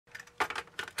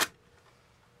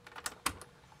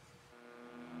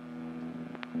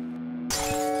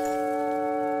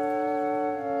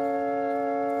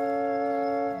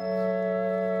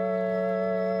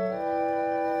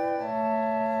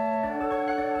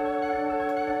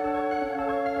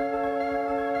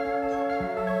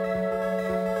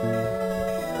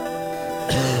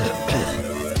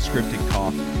unscripted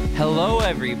cough. Hello,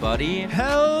 everybody.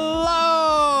 Hello!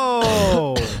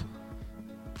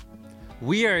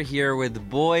 We are here with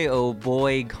Boy Oh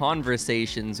Boy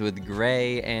Conversations with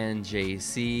Gray and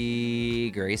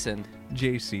Jacy. Greyson.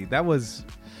 Jacy, that was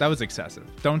excessive.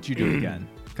 Don't you do it again.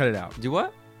 Cut it out. Do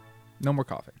what? No more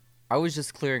coughing. I was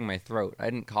just clearing my throat. I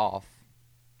didn't cough.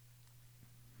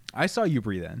 I saw you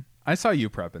breathe in. I saw you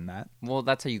prepping that. Well,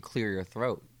 that's how you clear your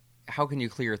throat. How can you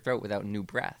clear your throat without new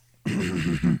breath?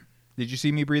 Did you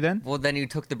see me breathe in? Well, then you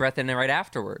took the breath in right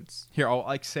afterwards. Here, I'll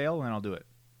exhale and I'll do it.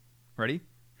 Ready?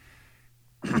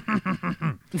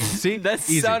 See? That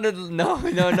Easy. sounded... No,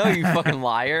 you fucking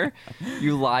liar.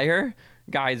 You liar.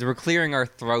 Guys, we're clearing our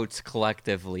throats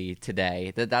collectively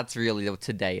today. That's really what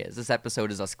today is. This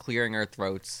episode is us clearing our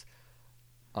throats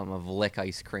of Lick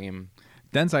ice cream.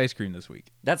 Dense ice cream this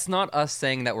week. That's not us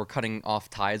saying that we're cutting off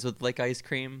ties with Lick ice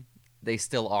cream. They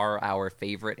still are our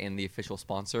favorite and the official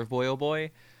sponsor of Boy Oh Boy.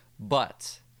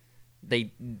 But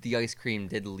the ice cream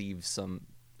did leave some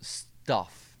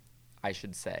stuff, I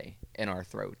should say, in our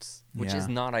throats, which is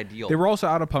not ideal. They were also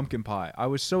out of pumpkin pie. I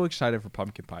was so excited for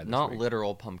pumpkin pie this Not week.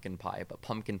 literal pumpkin pie, but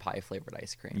pumpkin pie flavored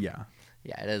ice cream. Yeah.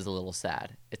 Yeah, it is a little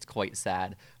sad. It's quite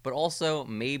sad. But also,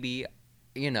 maybe,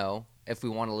 if we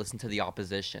want to listen to the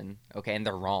opposition, okay, and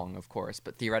they're wrong, of course,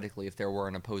 but theoretically, if there were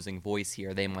an opposing voice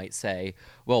here, they might say,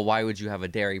 well, why would you have a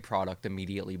dairy product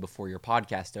immediately before your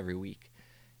podcast every week?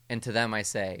 And to them, I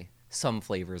say, some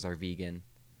flavors are vegan.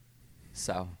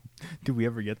 So. Do we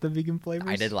ever get the vegan flavors?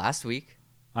 I did last week.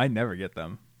 I never get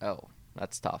them. Oh,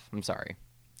 that's tough. I'm sorry.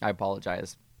 I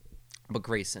apologize. But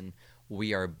Greyson,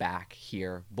 we are back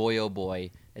here. Boy, oh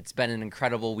boy. It's been an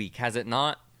incredible week, has it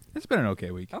not? It's been an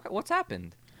okay week. Okay, what's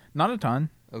happened? Not a ton.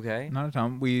 Okay. Not a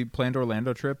ton. We planned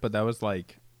Orlando trip, but that was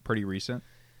pretty recent.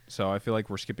 So I feel like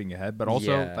we're skipping ahead. But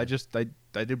also, Yeah.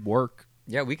 I did work.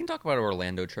 Yeah, we can talk about our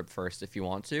Orlando trip first if you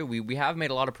want to. We have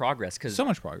made a lot of progress because So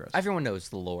much progress. everyone knows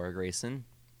the lore, Greyson.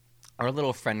 Our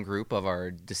little friend group of our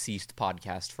deceased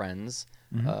podcast friends,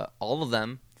 all of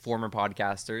them former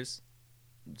podcasters,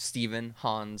 Steven,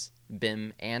 Hans,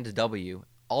 Bim, and W.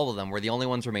 All of them. We're the only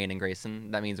ones remaining,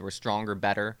 Greyson. That means we're stronger,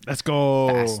 better, Let's go.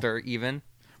 faster, even.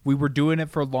 We were doing it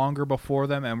for longer before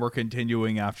them, and we're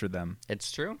continuing after them.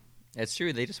 It's true. It's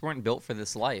true. They just weren't built for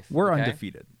this life. We're okay?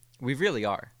 undefeated. We really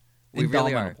are. We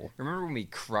really are. Indomitable. Remember when we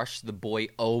crushed the Boy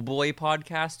Oh Boy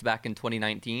podcast back in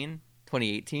 2019,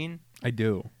 2018? I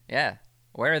do. Yeah.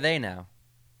 Where are they now?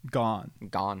 Gone.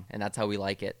 Gone. And that's how we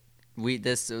like it.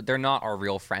 They're not our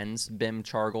real friends, Bim,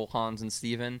 Chargle, Hans, and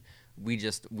Steven. We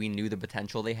knew the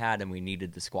potential they had and we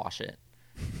needed to squash it.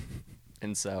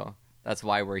 And so that's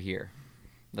why we're here.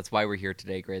 That's why we're here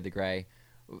today, Gray the Gray.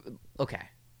 Okay.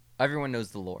 Everyone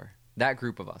knows the lore. That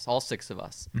group of us, all 6 of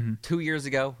us. 2 years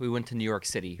ago, we went to New York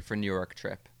City for New York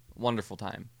trip. Wonderful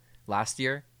time. Last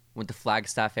year, went to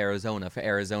Flagstaff, Arizona for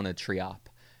Arizona Tri-Op.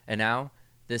 And now,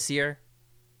 this year,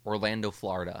 Orlando,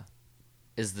 Florida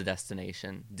is the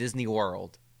destination. Disney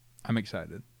World. I'm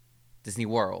excited. Disney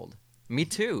World. Me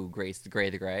too, Gray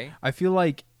the Gray. I feel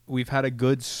like we've had a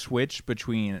good switch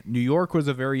between New York was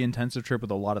a very intensive trip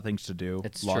with a lot of things to do,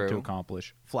 It's a lot to true.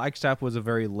 accomplish. Flagstaff was a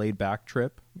very laid-back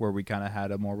trip where we kind of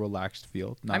had a more relaxed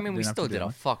feel. We still did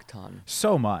a fuck ton.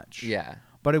 so much. Yeah.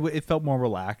 But it felt more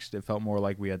relaxed. It felt more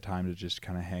like we had time to just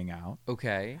kind of hang out.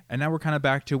 Okay. And now we're kind of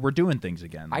back to we're doing things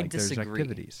again. I There's disagree.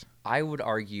 activities. I would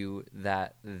argue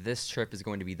that this trip is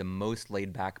going to be the most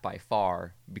laid back by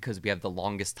far because we have the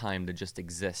longest time to just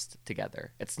exist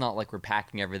together. It's not like we're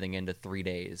packing everything into 3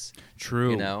 days.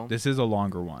 True. You know? This is a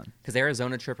longer one. Because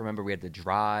Arizona trip, remember, we had to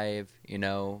drive,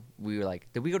 We were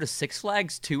like, did we go to Six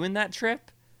Flags too in that trip?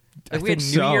 I We had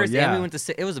think New so, Year's yeah. and we went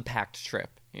to, it was a packed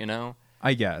trip,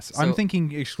 I guess. So- I'm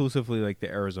thinking exclusively like the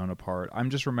Arizona part. I'm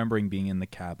just remembering being in the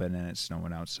cabin and it's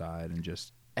snowing outside and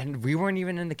just... And we weren't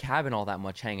even in the cabin all that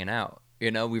much hanging out. We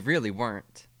really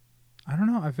weren't. I don't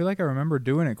know. I feel like I remember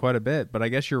doing it quite a bit, but I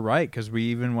guess you're right because we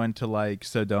even went to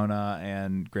Sedona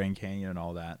and Grand Canyon and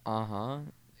all that. Uh-huh.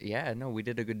 Yeah, no, we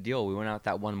did a good deal. We went out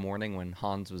that one morning when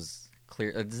Hans was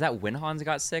clear. Is that when Hans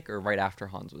got sick or right after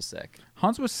Hans was sick?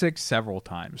 Hans was sick several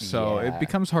times, so Yeah. it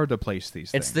becomes hard to place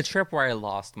these things. It's the trip where I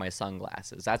lost my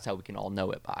sunglasses. That's how we can all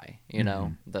know it by,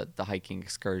 the hiking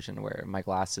excursion where my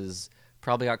glasses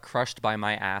probably got crushed by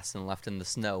my ass and left in the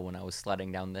snow when I was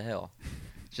sledding down the hill.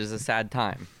 It's just a sad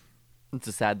time. It's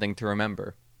a sad thing to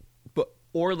remember. But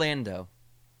Orlando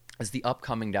is the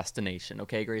upcoming destination,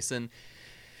 okay, Greyson?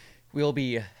 We'll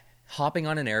be hopping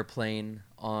on an airplane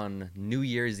on New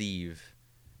Year's Eve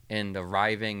and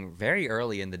arriving very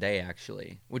early in the day,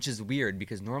 actually, which is weird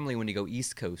because normally when you go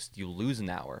East Coast, you lose an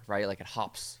hour, right? Like it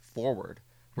hops forward.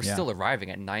 We're still arriving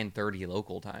at 9:30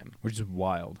 local time. Which is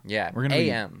wild. Yeah, we're gonna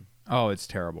a.m. Oh, it's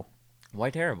terrible. Why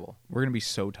terrible? We're going to be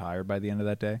so tired by the end of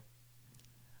that day.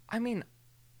 I mean,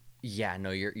 yeah, no,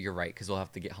 you're right, because we'll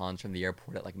have to get Hans from the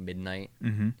airport at like midnight.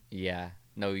 Mm-hmm. Yeah.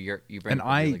 No, you bring up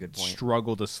a really good point. And I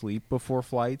struggle to sleep before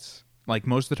flights. Like,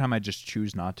 most of the time I just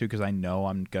choose not to because I know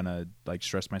I'm going to, like,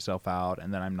 stress myself out,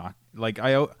 and then I'm not... Like,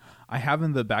 I have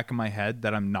in the back of my head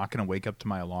that I'm not going to wake up to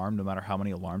my alarm no matter how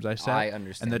many alarms I set. I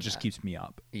understand And that just keeps me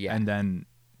up. Yeah. And then...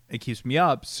 It keeps me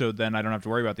up, so then I don't have to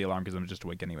worry about the alarm because I'm just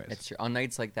awake anyways. It's true. On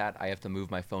nights like that, I have to move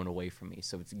my phone away from me,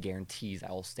 so it's guarantees I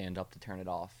will stand up to turn it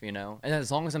off, you know? And as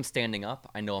long as I'm standing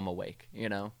up, I know I'm awake, you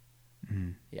know? Mm-hmm.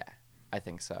 Yeah, I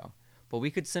think so. But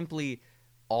we could simply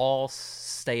all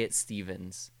stay at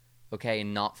Stevens, okay,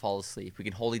 and not fall asleep. We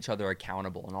can hold each other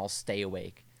accountable and all stay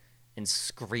awake and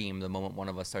scream the moment one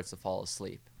of us starts to fall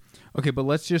asleep. Okay, but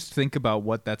let's just think about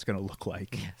what that's going to look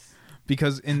like. Yes.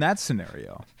 Because in that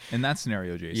scenario,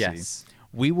 Jacy, yes,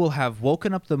 we will have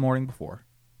woken up the morning before,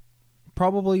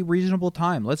 probably reasonable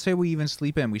time. Let's say we even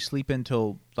sleep in. We sleep in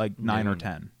till like 9 or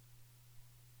 10.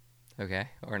 Okay,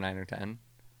 or 9 or 10.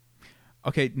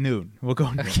 Okay, noon. We'll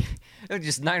go noon. Okay.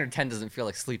 Just 9 or 10 doesn't feel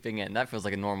like sleeping in. That feels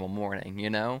like a normal morning, you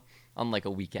know? Unlike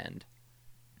a weekend.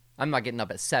 I'm not getting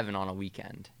up at 7 on a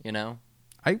weekend, you know?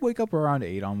 I wake up around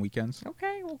 8 on weekends.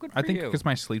 Okay, well, good for you. I think because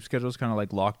my sleep schedule is kind of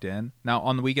like locked in. Now,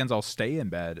 on the weekends, I'll stay in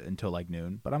bed until like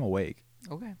noon, but I'm awake.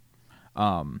 Okay.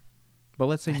 But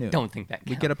let's say noon. I don't think that counts.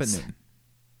 We get up at noon.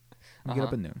 Get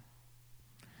up at noon.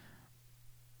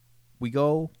 We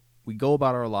go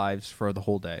about our lives for the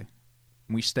whole day.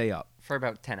 We stay up. For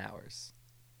about 10 hours.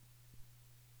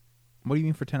 What do you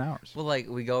mean for 10 hours? Well, like,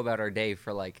 we go about our day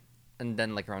for like... And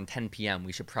then, like, around 10 p.m.,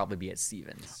 we should probably be at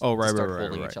Stevens. Oh, right, start right,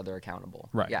 holding right. each other accountable.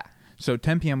 Right. Yeah. So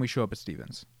 10 p.m. we show up at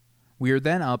Stevens. We are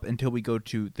then up until we go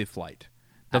to the flight.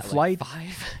 The flight like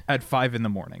 5? At 5 in the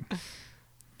morning.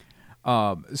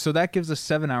 So that gives us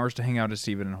 7 hours to hang out at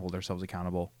Stevens and hold ourselves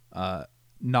accountable,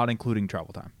 not including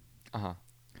travel time. Uh-huh.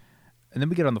 And then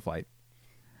we get on the flight.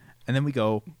 And then we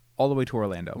go all the way to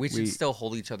Orlando. We should still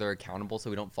hold each other accountable so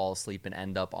we don't fall asleep and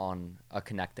end up on a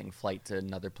connecting flight to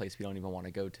another place we don't even want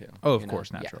to go to. Oh, of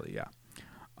course, naturally,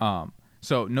 yeah.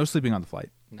 So no sleeping on the flight.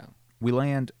 No. We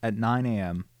land at 9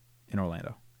 a.m. in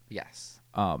Orlando. Yes.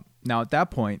 Now, at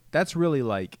that point, that's really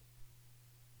like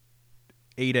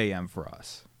 8 a.m. for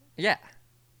us. Yeah.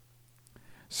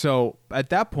 So at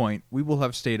that point, we will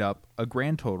have stayed up a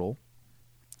grand total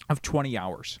of 20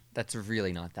 hours. That's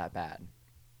really not that bad.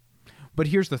 But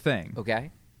here's the thing.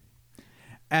 Okay.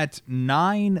 At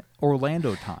 9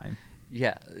 Orlando time,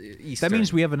 yeah, Eastern. that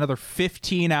means we have another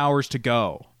 15 hours to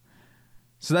go.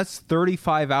 So that's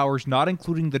 35 hours, not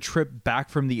including the trip back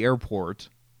from the airport,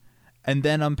 and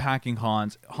then unpacking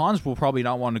Hans. Hans will probably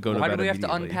not want to go to bed Why do we have to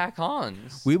immediately. unpack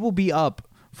Hans? We will be up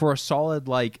for a solid,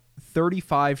 like,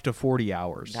 35 to 40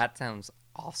 hours. That sounds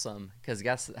awesome, because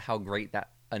guess how great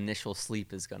that initial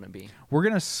sleep is going to be. We're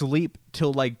going to sleep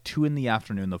till, like, 2 in the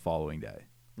afternoon the following day.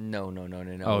 No.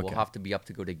 Okay. We'll have to be up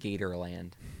to go to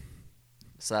Gatorland.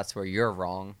 So that's where you're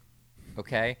wrong.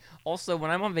 Okay? Also,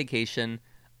 when I'm on vacation,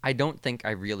 I don't think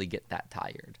I really get that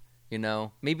tired. You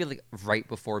know? Maybe like right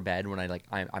before bed when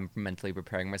I'm mentally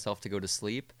preparing myself to go to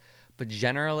sleep. But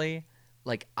generally,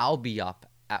 like, I'll be up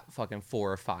at fucking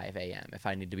 4 or 5 a.m. if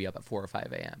I need to be up at 4 or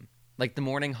 5 a.m. Like, the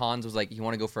morning Hans was like, you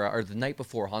want to go for or the night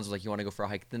before Hans was like, you want to go for a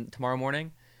hike tomorrow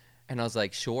morning? And I was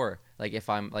like, sure. Like, if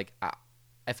I'm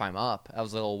up, I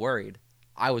was a little worried.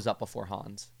 I was up before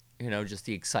Hans. You know, just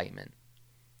the excitement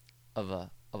of a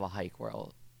hike where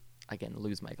I'll, again,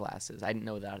 lose my glasses. I didn't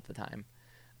know that at the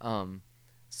time.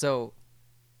 So,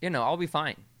 you know, I'll be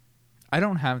fine. I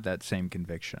don't have that same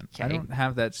conviction. Okay. I don't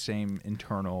have that same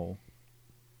internal...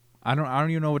 I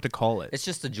don't even know what to call it. It's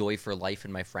just a joy for life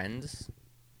and my friends,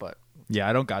 but... Yeah,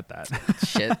 I don't got that.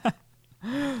 Shit.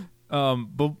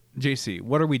 But JC,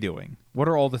 what are we doing? What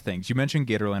are all the things? You mentioned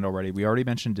Gatorland already. We already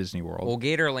mentioned Disney World. Well,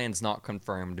 Gatorland's not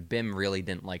confirmed. Bim really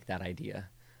didn't like that idea.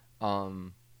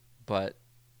 But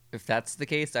if that's the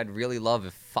case, I'd really love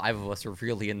if 5 of us were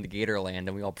really into Gatorland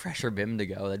and we all pressure Bim to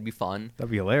go. That'd be fun.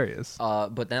 That'd be hilarious.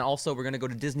 But then also we're going to go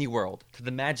to Disney World, to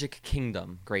the Magic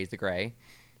Kingdom, Grays the Gray.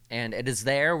 And it is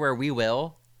there where we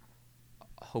will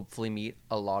hopefully meet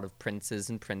a lot of princes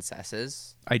and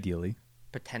princesses. Ideally.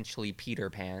 Potentially Peter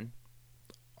Pan.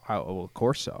 Well, of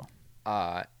course so.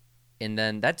 And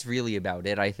then that's really about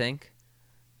it, I think.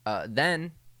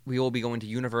 Then we will be going to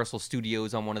Universal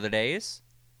Studios on one of the days,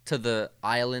 to the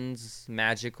Island's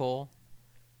Magical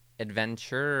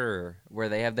Adventure, where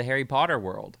they have the Harry Potter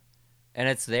world. And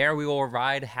it's there we will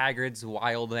ride Hagrid's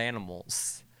wild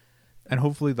animals. And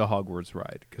hopefully the Hogwarts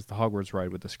ride, because the Hogwarts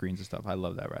ride with the screens and stuff, I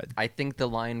love that ride. I think the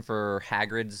line for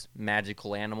Hagrid's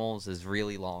magical animals is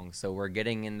really long, so we're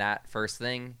getting in that first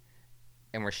thing,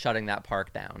 and we're shutting that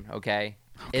park down, okay?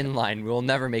 In line. We'll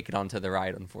never make it onto the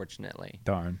ride, unfortunately.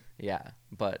 Darn. Yeah,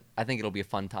 but I think it'll be a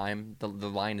fun time. The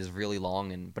line is really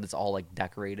long, but it's all, like,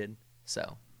 decorated,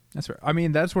 so. That's right. I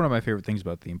mean, that's one of my favorite things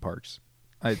about theme parks.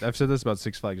 I've said this about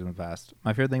Six Flags in the past.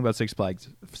 My favorite thing about Six Flags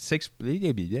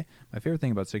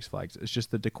is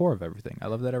just the decor of everything. I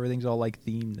love that everything's all like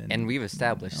themed. And we've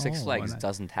established Six Flags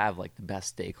doesn't have like the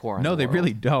best decor. No, they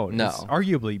really don't. No, it's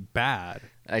arguably bad.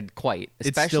 Quite, it's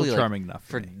especially still charming enough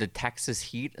for the Texas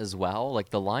heat as well.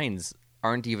 Like the lines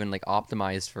aren't even like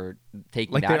optimized for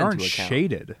taking that into account. Like they aren't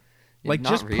shaded. Like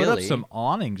just put up some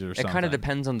awnings or something. It kind of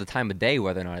depends on the time of day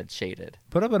whether or not it's shaded.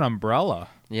 Put up an umbrella.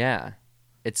 Yeah,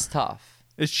 it's tough.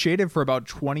 It's shaded for about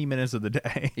 20 minutes of the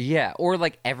day. Yeah, or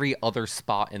like every other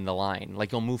spot in the line.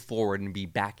 Like you'll move forward and be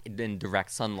back in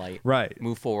direct sunlight. Right.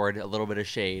 Move forward, a little bit of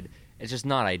shade. It's just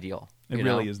not ideal. It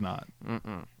really is not.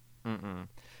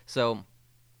 So,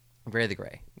 Gray the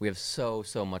Gray. We have so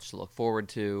much to look forward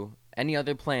to. Any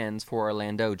other plans for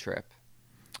Orlando trip?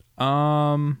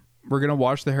 We're going to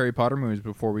watch the Harry Potter movies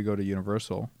before we go to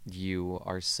Universal. You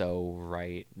are so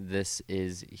right. This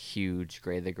is huge,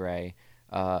 Gray the Gray.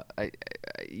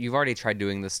 You've already tried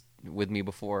doing this with me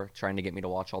before, trying to get me to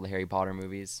watch all the Harry Potter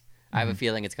movies. I have a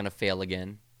feeling it's going to fail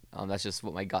again. That's just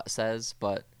what my gut says,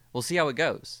 but we'll see how it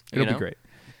goes. It'll be great.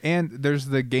 And there's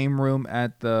the game room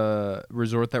at the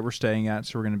resort that we're staying at,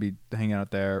 so we're going to be hanging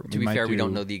out there. To be fair, we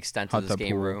don't know the extent of this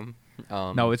game room.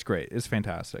 No, it's great. It's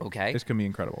fantastic. Okay. It's going to be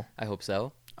incredible. I hope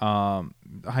so.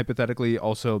 Hypothetically,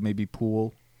 also maybe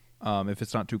pool if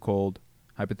it's not too cold.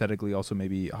 Hypothetically, also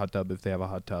maybe a hot tub if they have a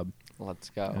hot tub. Let's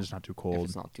go. And it's not too cold. If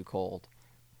it's not too cold.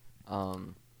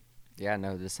 Yeah,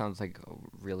 no, this sounds like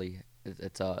really,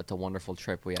 it's a wonderful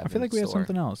trip we have. I feel like we have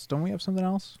something else. Don't we have something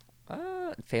else?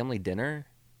 Family dinner.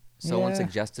 Someone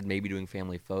suggested maybe doing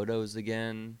family photos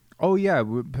again. Oh, yeah.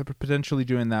 We're potentially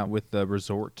doing that with the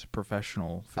resort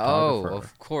professional photographer. Oh,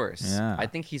 of course. Yeah. I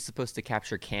think he's supposed to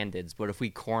capture candids, but if we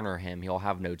corner him, he'll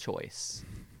have no choice.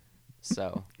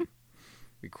 So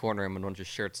we corner him in a bunch of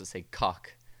shirts that say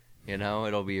cuck. You know,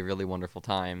 it'll be a really wonderful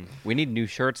time. We need new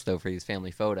shirts, though, for these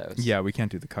family photos. Yeah, we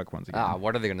can't do the cuck ones again.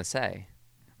 What are they going to say?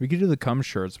 We could do the cum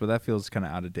shirts, but that feels kind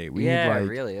of out of date. We need, like,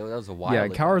 really. That was a while ago.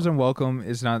 ago. Cowards Unwelcome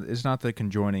is not the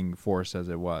conjoining force as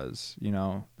it was. You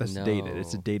know, that's dated.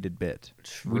 It's a dated bit.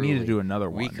 Truly. We need to do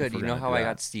another one. We could. You know how I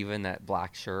got Steven that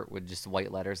black shirt with just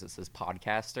white letters that says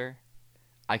podcaster?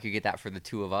 I could get that for the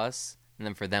two of us, and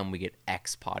then for them we get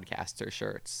ex-podcaster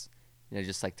shirts. You know,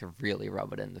 just like to really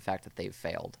rub it in, the fact that they've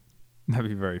failed. That'd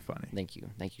be very funny. Thank you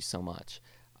so much.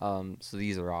 So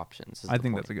these are options. I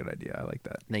think that's a good idea. I like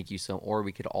that. Thank you. Or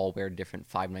we could all wear different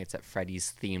Five Nights at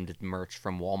Freddy's themed merch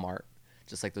from Walmart,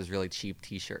 just like those really cheap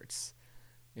T-shirts,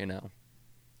 you know.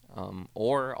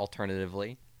 Or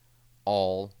alternatively,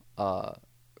 all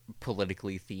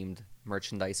politically themed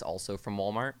merchandise also from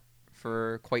Walmart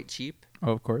for quite cheap.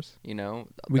 Oh, of course. You know,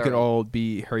 we could all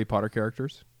be Harry Potter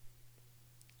characters.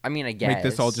 I mean, I guess make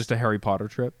this all just a Harry Potter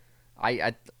trip.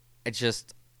 It's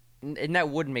just. And that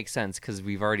would make sense because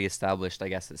we've already established, I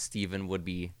guess, that Steven would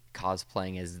be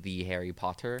cosplaying as the Harry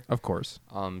Potter. Of course.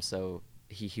 So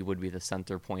he would be the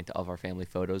center point of our family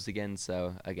photos again.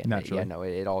 So again,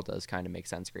 naturally. it all does kind of make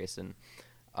sense, Greyson.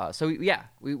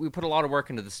 We put a lot of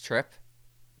work into this trip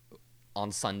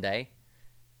on Sunday,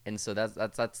 and so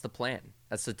that's the plan.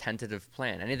 That's the tentative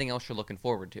plan. Anything else you're looking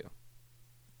forward to?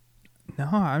 No,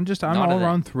 I'm all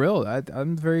around thrilled.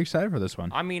 I'm very excited for this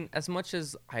one. I mean, as much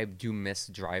as I do miss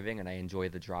driving and I enjoy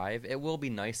the drive, it will be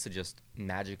nice to just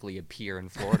magically appear in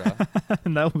Florida.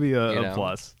 That will be a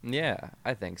plus. Yeah,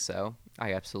 I think so.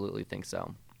 I absolutely think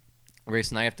so.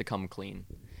 Grayson, I have to come clean.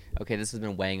 Okay, this has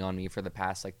been weighing on me for the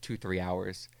past 2-3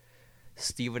 hours.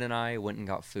 Steven and I went and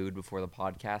got food before the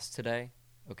podcast today.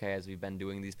 Okay, as we've been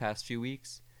doing these past few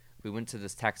weeks. We went to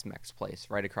this Tex-Mex place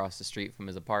right across the street from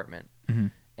his apartment. Mm-hmm.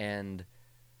 And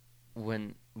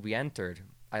when we entered,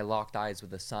 I locked eyes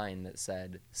with a sign that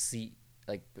said,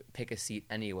 pick a seat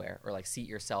anywhere, or seat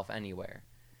yourself anywhere.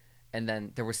 And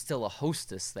then there was still a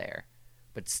hostess there,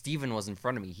 but Steven was in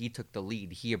front of me. He took the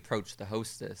lead. He approached the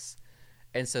hostess.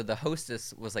 And so the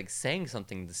hostess was saying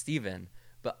something to Steven,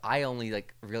 but I only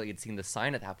really had seen the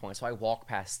sign at that point. So I walked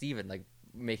past Steven,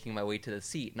 making my way to the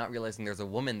seat, not realizing there's a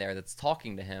woman there that's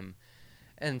talking to him.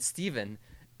 And Steven,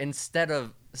 instead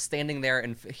of standing there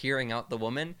and hearing out the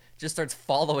woman, just starts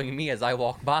following me as I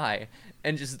walk by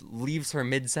and just leaves her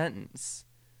mid-sentence.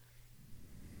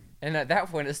 And at that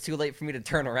point, it's too late for me to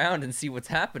turn around and see what's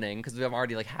happening because I'm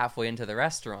already halfway into the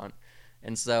restaurant.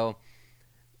 And so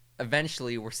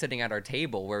eventually we're sitting at our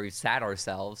table where we've sat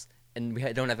ourselves, and we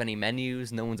don't have any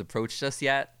menus. No one's approached us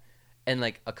yet. And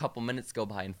like a couple minutes go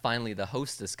by, and finally the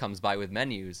hostess comes by with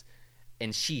menus,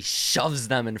 and she shoves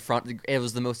them in front. It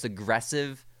was the most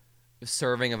aggressive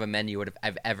serving of a menu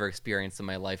I've ever experienced in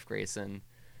my life, Greyson.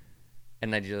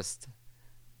 And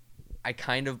I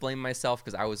kind of blame myself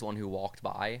because I was the one who walked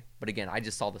by. But again, I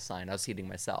just saw the sign. I was seating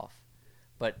myself.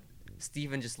 But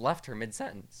Steven just left her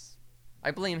mid-sentence.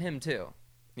 I blame him too,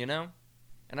 you know?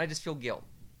 And I just feel guilt.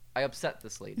 I upset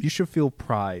this lady. You should feel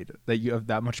pride that you have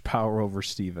that much power over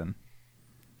Steven.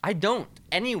 I don't.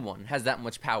 Anyone has that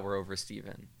much power over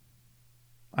Steven.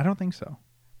 I don't think so.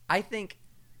 I think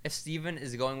if Steven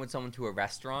is going with someone to a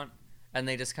restaurant and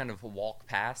they just kind of walk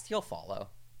past, he'll follow.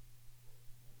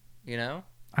 You know?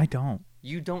 I don't.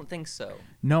 You don't think so?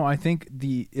 No, I think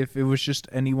if it was just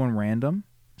anyone random,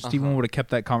 Steven would have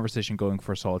kept that conversation going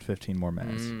for a solid 15 more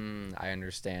minutes. I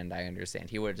understand.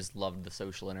 He would have just loved the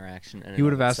social interaction. He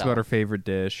would have asked about her favorite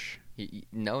dish.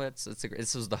 No,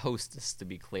 this was the hostess, to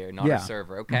be clear, not a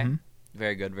server. Okay, Mm-hmm.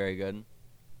 Very good, very good.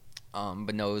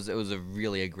 But no, it was a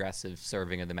really aggressive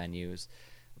serving of the menus.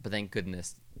 But thank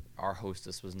goodness our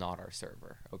hostess was not our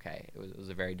server. Okay, it was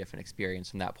a very different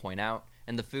experience from that point out.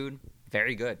 And the food,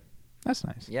 very good. That's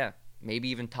nice. Yeah, maybe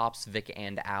even tops Vic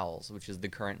and Al's, which is the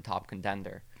current top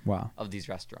contender. Wow. Of these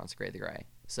restaurants, Grey the Grey.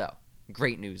 So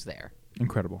great news there.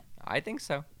 Incredible. I think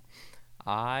so.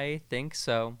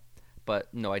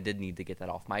 But no, I did need to get that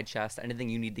off my chest. Anything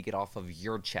you need to get off of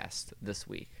your chest this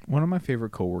week? One of my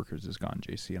favorite coworkers is gone,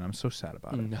 Jacy, and I'm so sad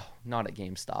about it. No, not at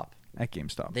GameStop. At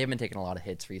GameStop. They have been taking a lot of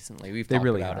hits recently. We've they talked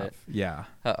really about have. it. Yeah.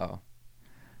 Uh-oh.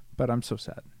 But I'm so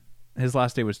sad. His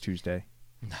last day was Tuesday.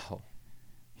 No.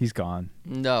 He's gone.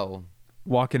 No.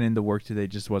 Walking into work today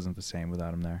just wasn't the same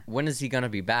without him there. When is he going to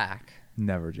be back?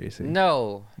 Never, Jacy.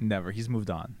 No. Never. He's moved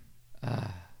on.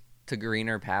 To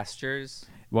greener pastures?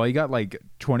 Well, he got like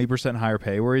 20% higher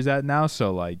pay where he's at now,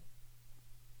 so like,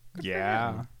 Good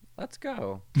yeah. Let's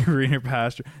go. Greener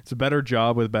pasture. It's a better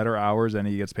job with better hours, and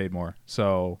he gets paid more.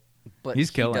 So But he's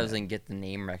he killing doesn't get the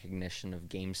name recognition of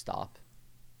GameStop.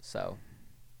 So.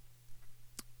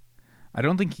 I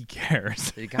don't think he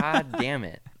cares. God damn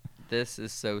it. This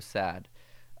is so sad.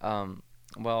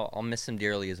 Well, I'll miss him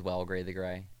dearly as well, Grey the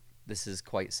Grey. This is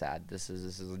quite sad. This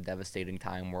is a devastating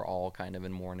time. We're all kind of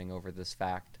in mourning over this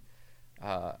fact.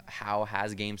 How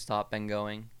has GameStop been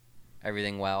going?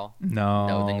 Everything well?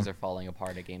 No, things are falling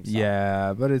apart at GameStop.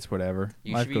 Yeah, but it's whatever.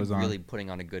 You Life should goes be really on. putting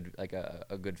on a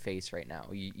good face right now.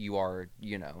 You are,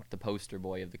 the poster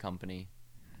boy of the company.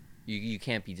 You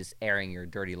can't be just airing your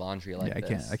dirty laundry like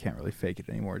this. I can't really fake it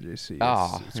anymore, JC.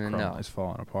 It's no. It's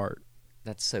falling apart.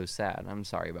 That's so sad. I'm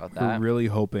sorry about We're that. really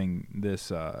hoping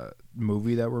this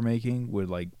movie that we're making would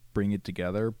like bring it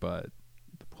together, but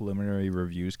the preliminary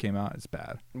reviews came out. It's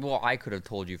bad. Well, I could have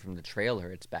told you from the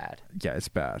trailer it's bad. Yeah, it's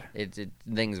bad.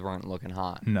 Things weren't looking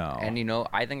hot. No. And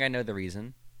I think I know the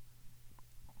reason.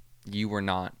 You were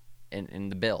not in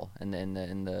the bill in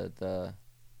the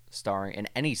starring in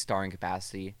any starring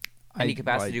capacity,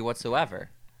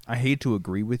 whatsoever. I hate to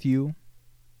agree with you,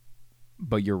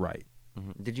 but you're right.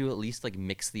 Mm-hmm. Did you at least like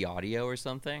mix the audio or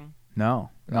something? No,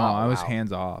 Oh, I was wow.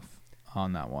 hands off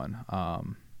on that one.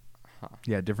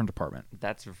 Yeah, different department.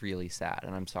 That's really sad,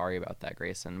 and I'm sorry about that,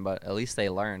 Greyson. But at least they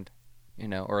learned,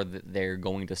 or they're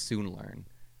going to soon learn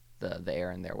the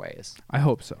error in their ways. I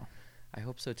hope so. I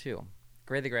hope so too.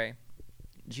 Grey the Grey,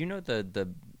 do you know the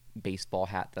baseball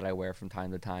hat that I wear from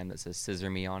time to time that says "Scissor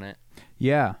Me" on it?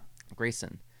 Yeah.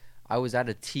 Greyson, I was at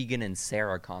a Tegan and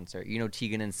Sarah concert. You know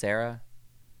Tegan and Sarah?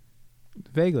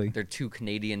 Vaguely. They're two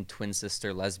Canadian twin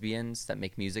sister lesbians that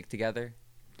make music together.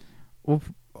 Well,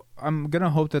 I'm going to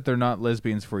hope that they're not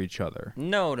lesbians for each other.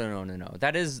 No.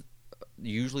 That is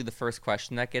usually the first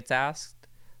question that gets asked.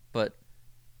 But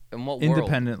in what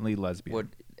Independently lesbian. world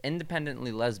would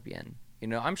independently lesbian?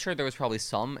 I'm sure there was probably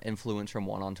some influence from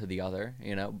one onto the other.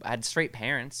 I had straight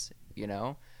parents,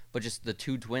 but just the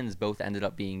two twins both ended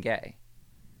up being gay.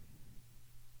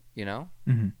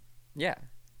 Mm-hmm. Yeah.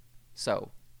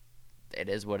 So it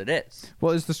is what it is.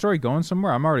 Well, is the story going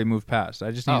somewhere? I'm already moved past.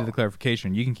 I just needed the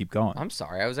clarification. You can keep going. I'm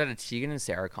sorry. I was at a Tegan and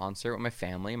Sarah concert with my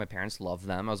family. My parents love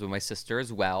them. I was with my sister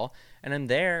as well. And I'm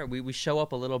there. We show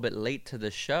up a little bit late to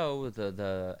the show.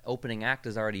 The opening act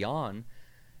is already on.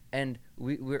 And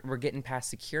we're getting past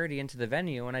security into the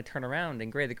venue. And I turn around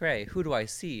and Grey the Grey, who do I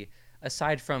see?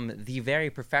 Aside from the very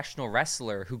professional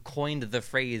wrestler who coined the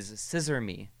phrase "scissor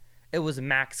me," it was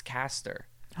Max Caster.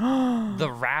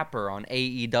 The rapper on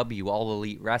AEW, All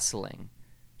Elite Wrestling.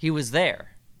 He was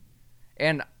there.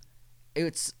 And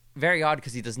it's very odd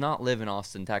because he does not live in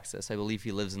Austin, Texas. I believe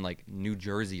he lives in like New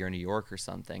Jersey or New York or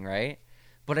something, right?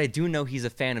 but I do know he's a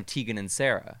fan of Tegan and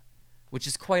Sarah, which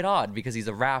is quite odd because he's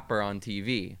a rapper on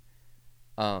TV.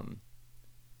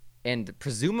 And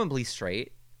presumably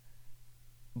straight,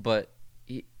 but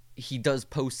he does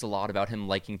post a lot about him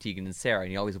liking Tegan and Sarah,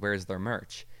 and he always wears their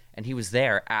merch. And he was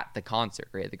there at the concert,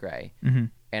 Gray the Gray. Mm-hmm.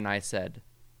 And I said,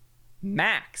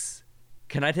 Max,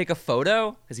 can I take a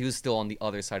photo? Because he was still on the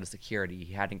other side of security.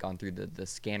 He hadn't gone through the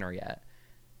scanner yet.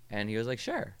 And he was like,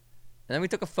 sure. And then we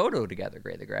took a photo together,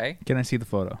 Gray the Gray. Can I see the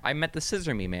photo? I met the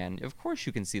Scissor Me Man. Of course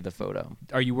you can see the photo.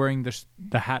 Are you wearing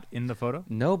the hat in the photo?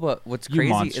 No, but what's You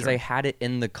crazy monster. is I had it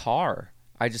in the car.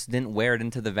 I just didn't wear it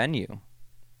into the venue.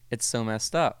 It's so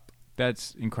messed up.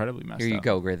 That's incredibly messed up. Here you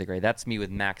go, Gray the Gray. That's me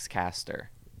with Max Caster,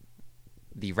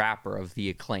 the rapper of the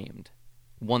Acclaimed,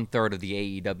 1/3 of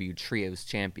the AEW Trios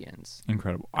champions.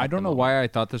 Incredible. I don't know why I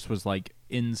thought this was like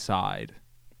inside.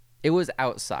 It was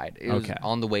outside. It was Okay.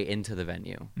 on the way into the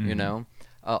venue, Mm-hmm. you know?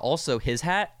 Also, his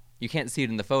hat, you can't see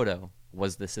it in the photo,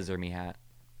 was the Scissor Me hat.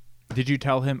 Did you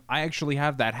tell him, I actually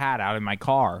have that hat out in my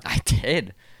car? I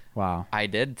did. Wow. I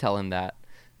did tell him that.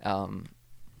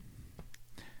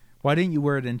 Why didn't you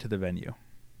wear it into the venue?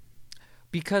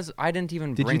 Because I didn't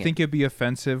even Did bring you think it'd be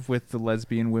offensive with the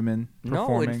lesbian women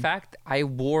performing? No, in fact, I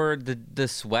wore the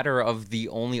sweater of the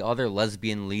only other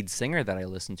lesbian lead singer that I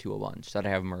listen to a bunch, that I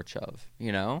have merch of,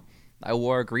 you know? I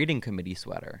wore a greeting committee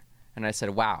sweater, and I said,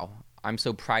 wow, I'm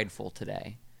so prideful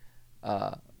today.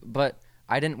 But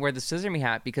I didn't wear the Scissor Me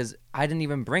hat because I didn't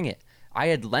even bring it. I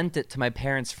had lent it to my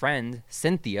parents' friend,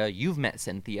 Cynthia. You've met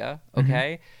Cynthia,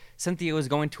 okay? Mm-hmm. Cynthia was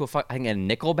going to I think a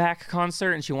Nickelback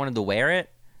concert, and she wanted to wear it.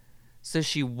 So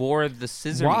she wore the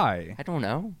Scissor Me. Why? I don't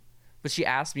know. But she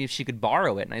asked me if she could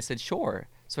borrow it, and I said, sure.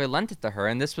 So I lent it to her,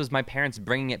 and this was my parents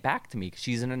bringing it back to me because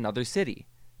she's in another city.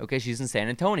 Okay, she's in San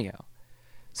Antonio.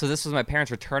 So this was my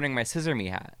parents returning my Scissor Me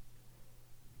hat.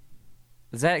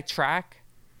 Does that track?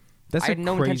 That's I had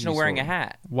no intention of wearing a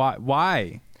hat.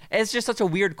 Why? It's just such a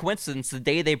weird coincidence. The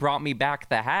day they brought me back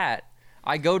the hat,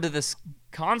 I go to this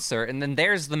concert, and then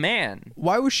there's the man.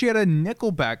 Why was she at a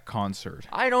Nickelback concert?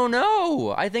 I don't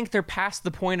know. I think they're past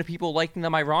the point of people liking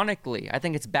them ironically. I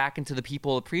think it's back into the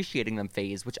people appreciating them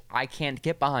phase, which I can't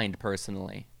get behind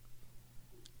personally.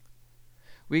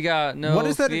 We got no What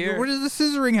is that? fear. What does the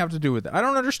scissoring have to do with it? I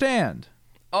don't understand.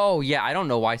 Oh, yeah. I don't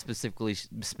know why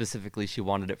specifically she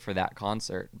wanted it for that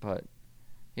concert, but,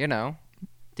 you know.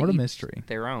 What a each mystery.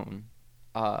 Their own.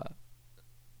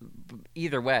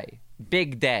 Either way,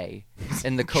 big day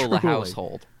in the Cola Truly.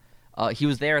 household. He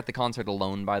was there at the concert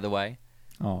alone, by the way.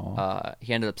 Oh.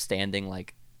 He ended up standing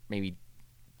like maybe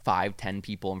 5-10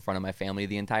 people in front of my family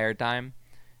the entire time.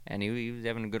 And he was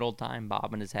having a good old time,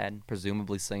 bobbing his head,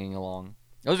 presumably singing along.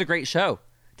 It was a great show.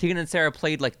 Tegan and Sarah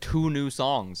played like 2 new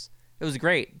songs. It was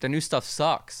great. Their new stuff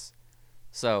sucks.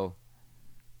 So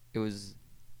it was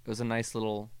a nice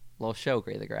little show,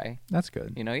 Gray the Gray. That's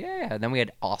good. You know, yeah. Then we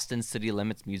had Austin City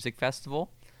Limits Music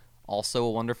Festival. Also a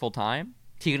wonderful time.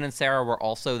 Tegan and Sarah were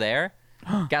also there.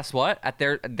 Guess what? At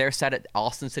their set at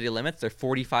Austin City Limits, their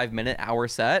 45-minute hour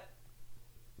set,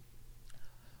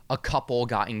 a couple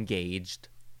got engaged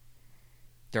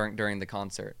during the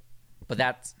concert. But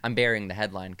I'm burying the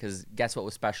headline because guess what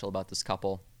was special about this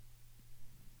couple?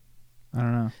 I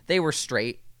don't know. They were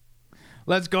straight.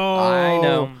 Let's go. I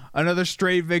know. Another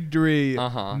straight victory.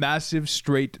 Uh-huh. Massive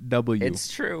straight W. It's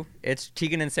true. It's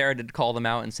Tegan and Sarah did call them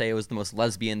out and say it was the most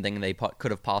lesbian thing they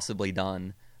could have possibly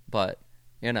done. But,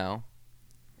 you know,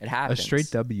 it happens. A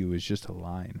straight W is just a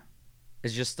line.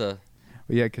 It's just a...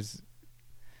 Well, yeah, because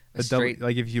straight...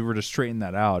 like if you were to straighten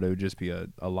that out, it would just be a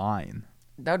line.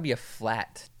 That would be a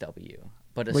flat W.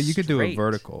 But Well, you could do a straight-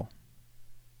 vertical.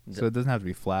 So it doesn't have to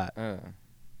be flat.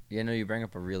 Yeah, no, you bring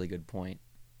up a really good point.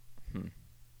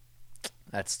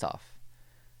 That's tough.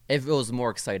 If it was more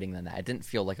exciting than that, it didn't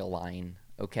feel like a line,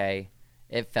 okay?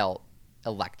 It felt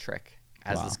electric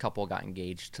as this couple got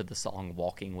engaged to the song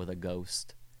Walking with a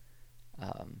Ghost.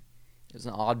 It was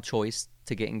an odd choice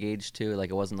to get engaged to. Like,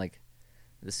 it wasn't like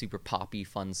the super poppy,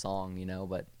 fun song, you know?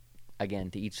 But,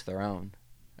 again, to each their own,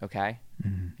 okay?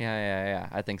 Mm-hmm. Yeah,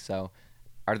 I think so.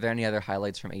 Are there any other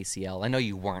highlights from ACL? I know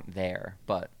you weren't there,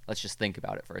 but let's just think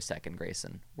about it for a second,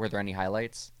 Grayson. Were there any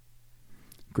highlights?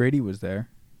 Grady was there.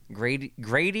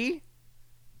 Grady?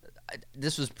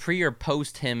 This was pre or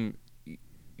post him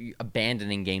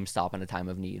abandoning GameStop in a time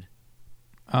of need?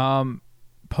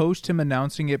 Post him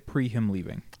announcing it, pre him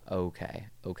leaving. Okay,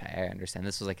 I understand.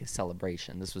 This was like a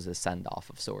celebration. This was a send-off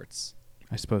of sorts.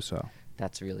 I suppose so.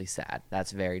 That's really sad.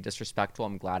 That's very disrespectful.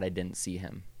 I'm glad I didn't see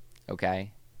him.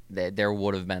 Okay? There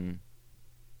would have been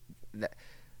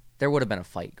a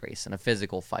fight, Grayson, a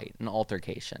physical fight, an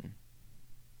altercation.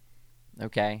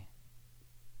 Okay?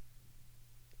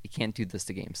 You can't do this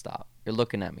to GameStop. You're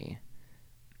looking at me.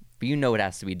 But you know it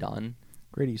has to be done.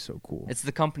 Grady's so cool. It's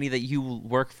the company that you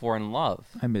work for and love.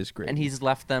 I miss Grady. And he's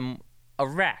left them a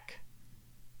wreck.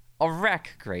 A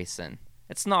wreck, Greyson.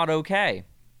 It's not okay.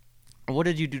 What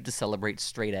did you do to celebrate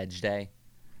Straight Edge Day?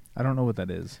 I don't know what that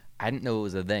is. I didn't know it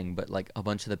was a thing, but like a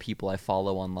bunch of the people I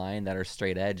follow online that are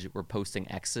straight edge were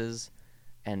posting X's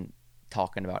and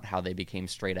talking about how they became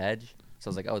straight edge. So I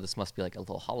was like, oh, this must be like a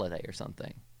little holiday or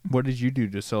something. What did you do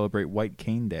to celebrate White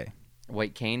Cane Day?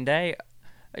 White Cane Day?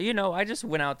 You know, I just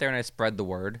went out there and I spread the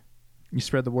word. You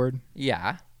spread the word?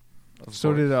 Yeah.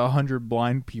 So did 100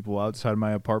 blind people outside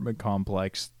my apartment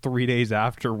complex 3 days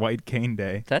after White Cane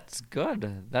Day. That's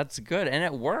good. That's good. And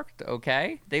it worked,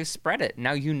 okay? They've spread it.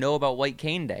 Now you know about White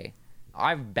Cane Day.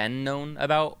 I've been known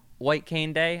about White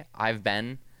Cane Day. I've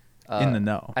been... in the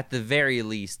know. At the very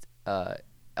least,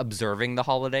 observing the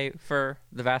holiday for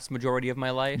the vast majority of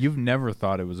my life. You've never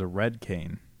thought it was a red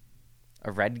cane.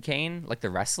 A red cane? Like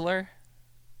the wrestler?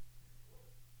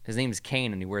 His name's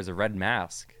Kane and he wears a red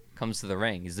mask. Comes to the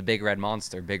ring. He's the big red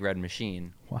monster, big red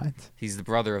machine. What? He's the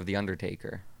brother of the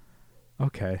Undertaker.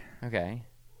 Okay. Okay.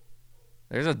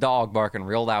 There's a dog barking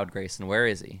real loud, Greyson. Where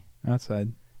is he?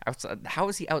 Outside. Outside. How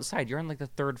is he outside? You're on like the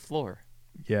 3rd floor.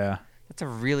 Yeah. That's a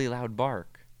really loud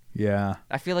bark. Yeah.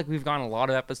 I feel like we've gone a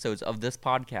lot of episodes of this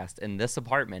podcast in this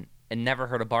apartment and never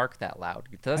heard a bark that loud.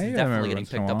 That's definitely getting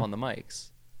picked up on the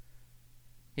mics.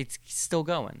 It's still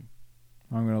going.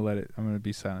 I'm going to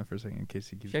be silent for a second in case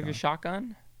he keeps Do you have going. your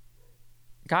shotgun?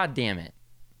 God damn it.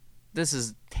 This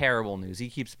is terrible news. He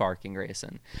keeps barking,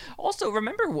 Greyson. Also,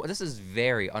 remember, this is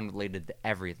very unrelated to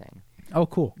everything. Oh,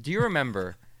 cool. Do you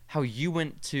remember how you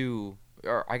went to,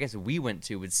 or I guess we went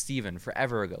to with Steven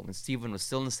forever ago, when Steven was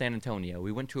still in San Antonio?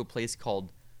 We went to a place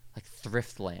called like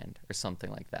Thriftland or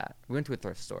something like that. We went to a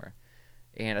thrift store.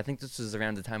 And I think this was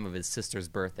around the time of his sister's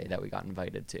birthday that we got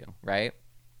invited to, right?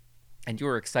 And you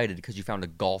were excited because you found a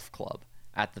golf club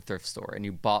at the thrift store and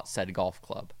you bought said golf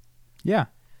club. Yeah.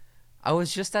 I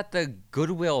was just at the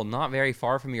Goodwill not very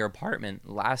far from your apartment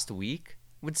last week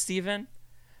with Steven.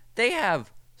 They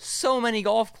have so many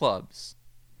golf clubs.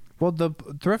 Well, the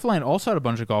Thriftland also had a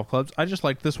bunch of golf clubs. I just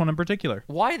liked this one in particular.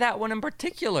 Why that one in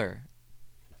particular?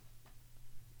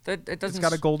 It doesn't. It's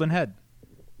got a golden head.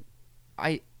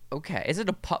 Okay. Is it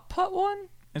a putt-putt one?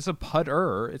 It's a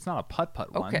putter. It's not a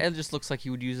putt-putt one. Okay, it just looks like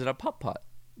you would use it a putt-putt.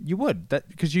 You would, that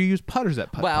because you use putters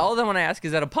at putt-putt. Well, then when I ask,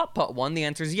 is that a putt-putt one, the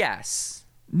answer is yes.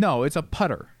 No, it's a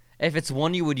putter. If it's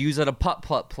one you would use at a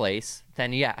putt-putt place,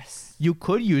 then yes. You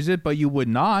could use it, but you would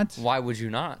not. Why would you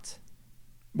not?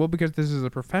 Well, because this is a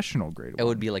professional grade It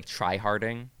would be like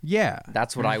try-harding. Yeah.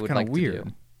 That's what I would like to do.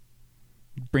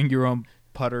 Bring your own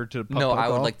putter to putt-putt No, I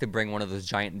would golf? like to bring one of those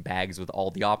giant bags with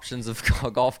all the options of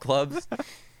golf clubs.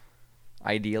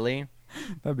 Ideally.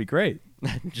 That'd be great.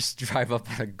 Just drive up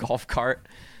on a golf cart.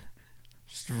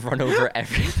 Just run over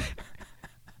everything.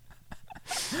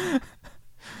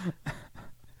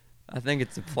 I think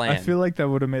it's a plan. I feel like that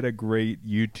would have made a great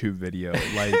YouTube video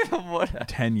like What?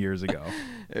 10 years ago.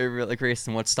 Really,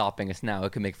 Greyson, what's stopping us now?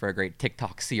 It could make for a great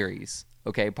TikTok series.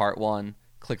 Okay, part 1.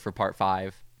 Click for part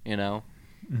 5, you know?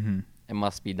 Mm-hmm. It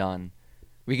must be done.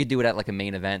 We could do it at like a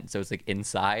main event, so it's like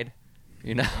inside,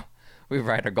 you know? We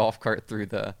ride our golf cart through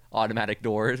the automatic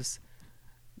doors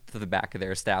to the back of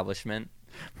their establishment.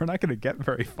 We're not going to get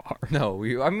very far. No,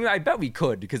 I bet we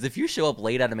could, because if you show up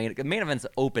late at a main event's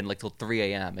open like till 3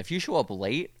 a.m. If you show up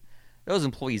late, those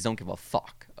employees don't give a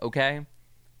fuck, okay?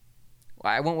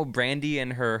 I went with Brandy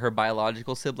and her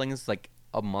biological siblings like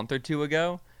a month or two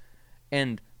ago,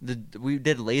 and we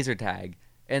did laser tag,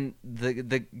 and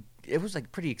it was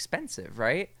like pretty expensive,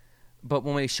 right? But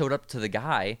when we showed up to the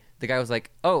guy was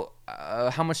like, "Oh,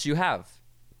 how much do you have?"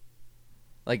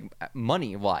 Like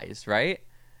money-wise, right?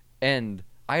 And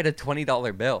I had a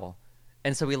 $20 bill.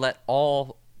 And so we let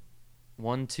all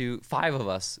 5 of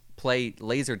us play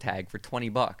laser tag for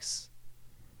 $20.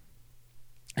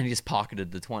 And he just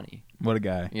pocketed the 20. What a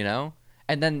guy. You know?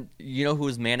 And then you know who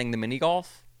was manning the mini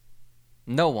golf?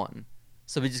 No one.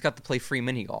 So we just got to play free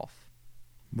mini golf.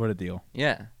 What a deal.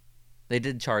 Yeah. They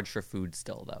did charge for food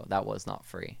still, though. That was not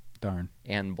free. Darn.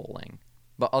 And bowling.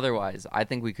 But otherwise, I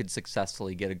think we could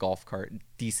successfully get a golf cart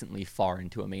decently far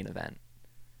into a main event.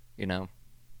 You know?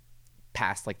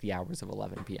 Past like the hours of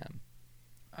 11 p.m.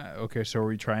 Okay, so are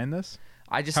we trying this?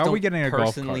 I just How don't are we getting a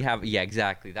golf personally cart? have... Yeah,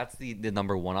 exactly. That's the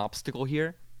number one obstacle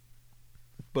here.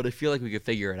 But I feel like we could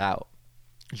figure it out.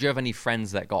 Do you have any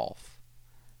friends that golf?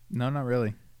 No, not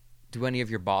really. Do any of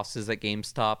your bosses at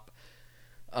GameStop...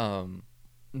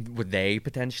 would they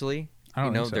potentially? I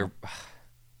don't think so.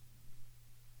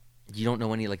 You don't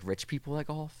know any like rich people that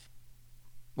golf?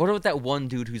 What about that one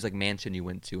dude whose like mansion you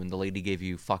went to and the lady gave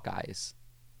you fuck eyes?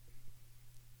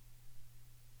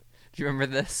 Do you remember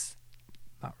this?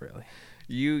 Not really.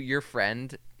 Your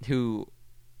friend who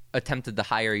attempted to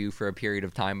hire you for a period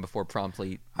of time before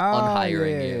promptly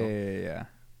unhiring you. Yeah.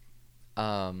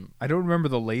 I don't remember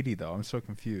the lady though. I'm so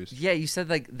confused. Yeah, you said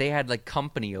like they had like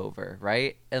company over,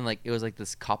 right? And like it was like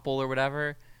this couple or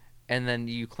whatever, and then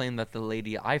you claimed that the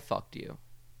lady I fucked you.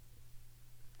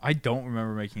 I don't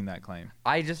remember making that claim.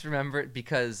 I just remember it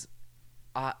because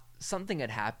something had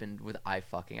happened with eye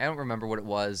fucking. I don't remember what it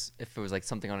was, if it was like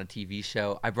something on a TV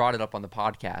show. I brought it up on the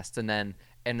podcast, and then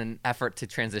in an effort to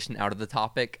transition out of the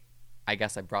topic, I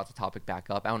guess I brought the topic back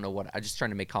up. I don't know what. I was just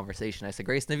trying to make conversation. I said,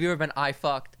 Grayson, have you ever been eye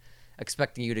fucked?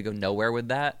 Expecting you to go nowhere with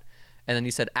that. And then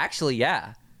you said, actually,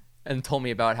 yeah. And told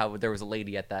me about how there was a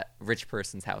lady at that rich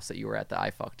person's house that you were at that eye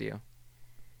fucked you.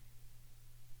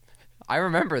 I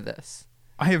remember this.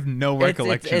 I have no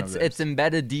recollection of this. It's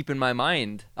embedded deep in my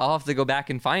mind. I'll have to go back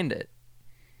and find it.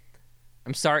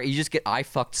 I'm sorry. You just get eye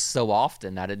fucked so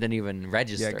often that it didn't even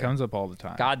register. Yeah, it comes up all the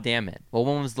time. God damn it. Well,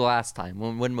 when was the last time?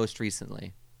 When most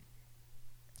recently?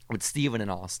 With Steven in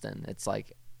Austin, it's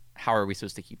like, how are we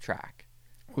supposed to keep track?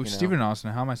 Well, Steven in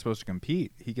Austin, how am I supposed to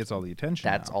compete? He gets all the attention.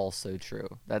 That's also true.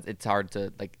 It's hard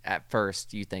to, like, at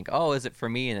first you think, oh, is it for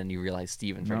me? And then you realize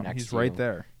Steven's right next to you. He's right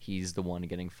there. He's the one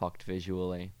getting fucked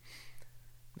visually.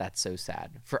 That's so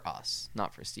sad for us,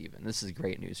 not for Steven. This is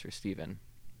great news for Steven.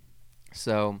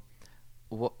 So,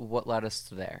 what led us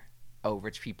to there? Oh,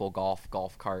 rich people, golf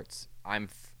carts. I'm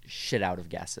shit out of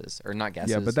guesses, or not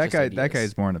guesses. Yeah, but that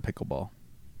guy's more into pickleball.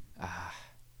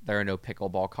 There are no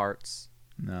pickleball carts.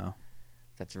 No,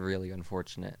 that's really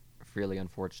unfortunate. Really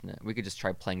unfortunate. We could just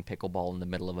try playing pickleball in the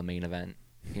middle of a main event.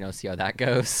 See how that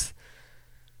goes.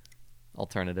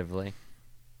 Alternatively.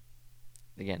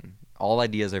 Again, all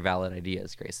ideas are valid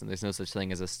ideas, Grayson. There's no such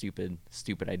thing as a stupid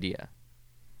idea.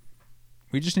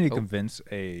 We just need to convince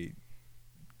a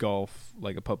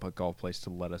putt-putt golf place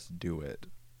to let us do it.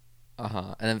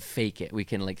 And then fake it. We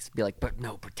can be like, but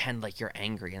no, pretend like you're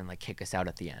angry and kick us out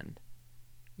at the end.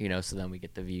 So then we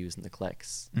get the views and the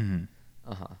clicks.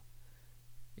 Mm-hmm.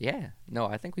 Yeah. No,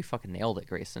 I think we fucking nailed it,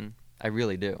 Grayson. I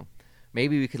really do.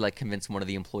 Maybe we could convince one of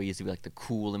the employees to be the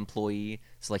cool employee,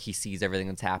 so he sees everything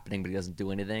that's happening but he doesn't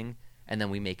do anything, and then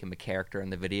we make him a character in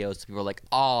the video, so people are like,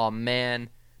 "Oh man,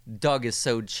 Doug is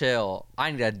so chill.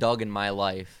 I need a Doug in my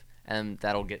life," and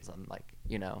that'll get some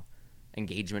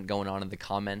engagement going on in the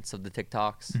comments of the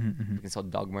TikToks. Mm-hmm. We can sell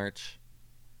Doug merch.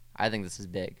 I think this is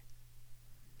big.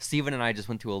 Steven and I just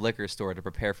went to a liquor store to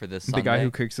prepare for this Sunday. The guy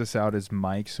who kicks us out is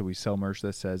Mike, so we sell merch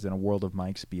that says, "In a world of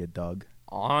Mikes, be a Doug."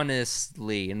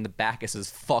 Honestly, in the back it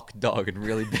says "fuck Doug" in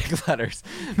really big letters.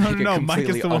 No, Mike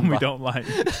is the one we don't like.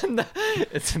 No,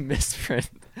 it's a misprint.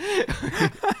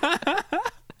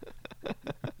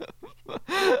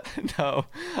 No,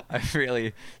 I've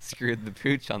really screwed the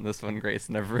pooch on this one,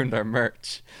 Grayson. I've ruined our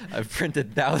merch. I've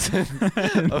printed thousands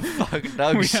of "fuck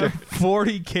Doug" we shirts. have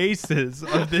 40 cases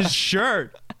of this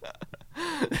shirt.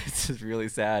 This is really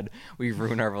sad. We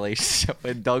ruined our relationship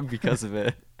with Doug because of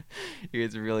it. He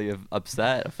gets really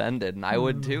upset, offended, and I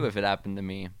would too if it happened to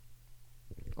me.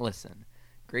 Listen,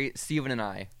 Steven and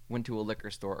I went to a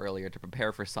liquor store earlier to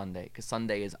prepare for Sunday, because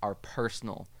Sunday is our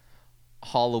personal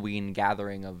Halloween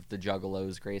gathering of the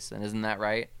Juggalos, Grayson. Isn't that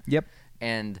right? Yep.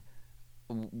 And,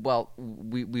 well,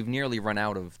 we've nearly run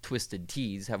out of Twisted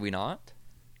Teas, have we not?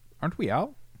 Aren't we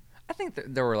out? I think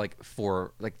there were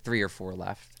 3 or 4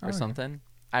 left or something.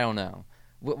 I don't know.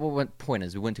 What point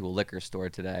is, we went to a liquor store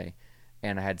today,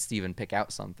 and I had Steven pick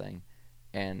out something.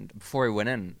 And before he went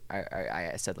in,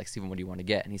 I said, "Steven, what do you want to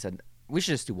get?" And he said, "We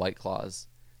should just do White Claws."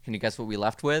 Can you guess what we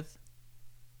left with?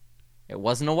 It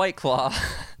wasn't a White Claw.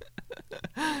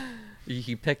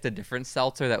 He picked a different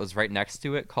seltzer that was right next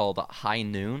to it called High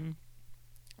Noon.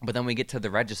 But then we get to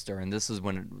the register, and this is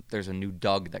when there's a new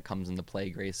Doug that comes into play,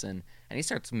 Grayson. And he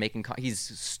starts making... he's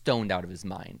stoned out of his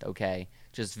mind, okay?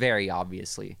 Just very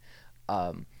obviously.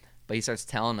 But he starts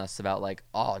telling us about,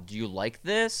 "Oh, do you like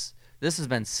this? This has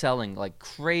been selling like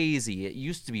crazy. It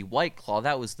used to be White Claw.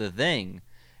 That was the thing.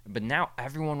 But now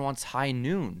everyone wants High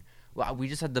Noon. Well, we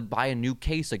just had to buy a new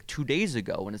case 2 days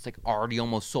ago, and it's already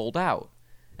almost sold out."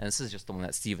 And this is just the one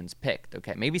that Steven's picked,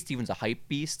 okay? Maybe Steven's a hype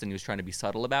beast, and he was trying to be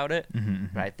subtle about it.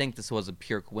 Mm-hmm. But I think this was a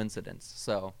pure coincidence.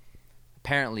 So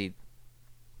apparently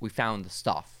we found the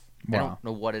stuff. Wow. I don't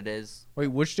know what it is. Wait,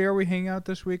 which day are we hanging out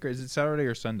this week? Or is it Saturday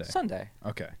or Sunday? Sunday.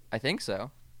 Okay. I think so.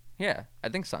 Yeah, I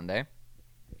think Sunday.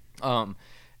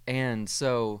 And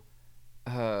so,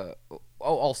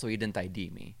 also he didn't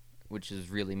ID me, which is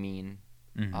really mean,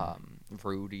 Mm-hmm.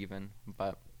 rude even.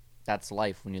 But that's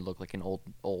life when you look like an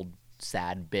old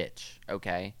sad bitch.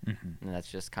 Okay, Mm-hmm. and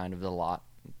that's just kind of the lot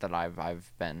that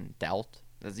I've been dealt.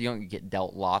 You don't get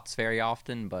dealt lots very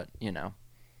often, but you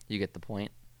get the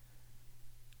point.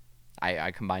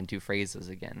 I combined two phrases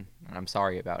again, and I'm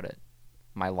sorry about it.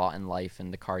 My lot in life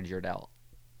and the cards you're dealt.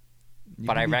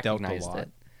 But I recognized it.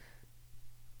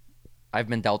 I've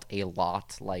been dealt a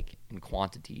lot, like in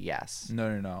quantity, yes.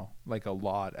 No. Like a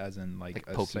lot, as in like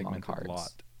a Pokemon segment cards. of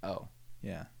lot. Oh.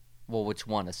 Yeah. Well, which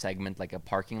one? A segment like a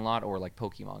parking lot or like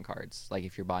Pokemon cards? Like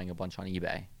if you're buying a bunch on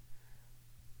eBay.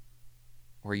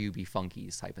 Or UB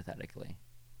Funkies, hypothetically,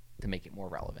 to make it more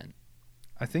relevant.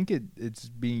 I think it's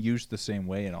being used the same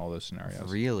way in all those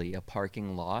scenarios. Really? A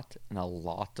parking lot and a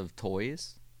lot of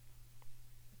toys?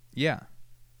 Yeah.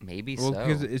 Maybe Well, so.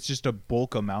 because it's just a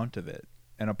bulk amount of it.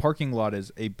 And a parking lot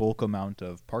is a bulk amount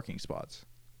of parking spots.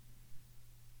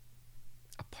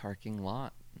 A parking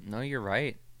lot? No, you're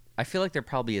right. I feel like there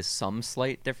probably is some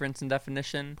slight difference in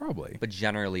definition. Probably. But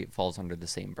generally it falls under the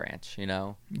same branch,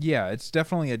 Yeah, it's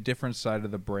definitely a different side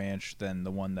of the branch than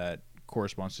the one that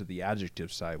corresponds to the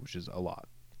adjective side, which is a lot.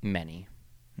 Many.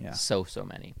 Yeah. So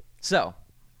many. So,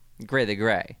 Gray the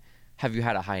Gray, have you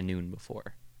had a high noon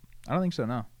before? I don't think so,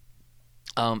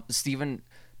 no. Steven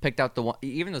picked out the one,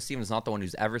 even though Steven's not the one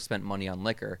who's ever spent money on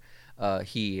liquor,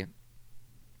 he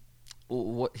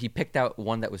picked out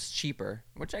one that was cheaper,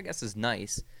 which I guess is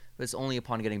nice, but it's only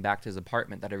upon getting back to his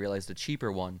apartment that I realized the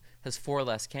cheaper one has 4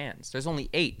 less cans. There's only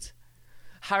 8.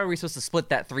 How are we supposed to split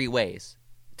that 3 ways?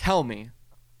 Tell me.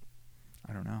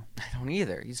 I don't know. I don't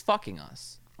either. He's fucking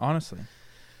us. Honestly.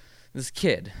 This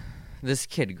kid,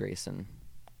 Grayson.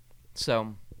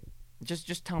 So,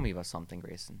 just tell me about something,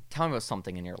 Grayson. Tell me about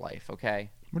something in your life,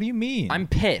 okay? What do you mean? I'm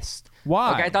pissed.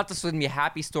 Why? Okay, I thought this would be a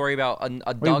happy story about a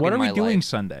dog Wait, what in are my we doing life.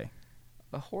 Sunday?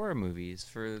 Horror movies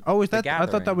for Oh, is the that? I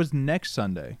thought that Gathering. was next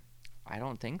Sunday. I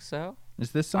don't think so.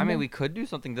 Is this Sunday? I mean, we could do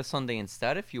something this Sunday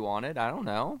instead if you wanted. I don't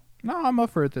know. No, I'm up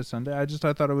for it this Sunday. I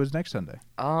thought it was next Sunday.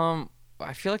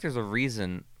 I feel like there's a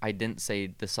reason I didn't say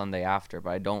the Sunday after,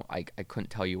 but I couldn't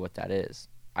tell you what that is.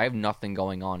 I have nothing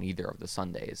going on either of the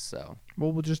Sundays, so.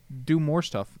 Well, we'll just do more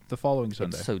stuff the following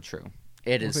Sunday. It's so true.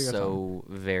 It We'll is figure out so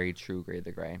very true, Gray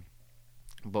the Gray.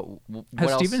 But what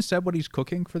Has else? Steven said what he's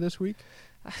cooking for this week?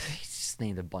 He's just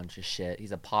named a bunch of shit.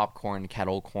 He's a popcorn,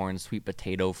 kettle corn, sweet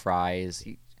potato fries.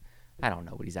 I don't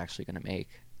know what he's actually going to make.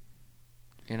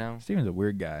 Steven's a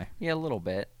weird guy. Yeah, a little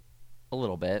bit.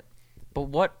 But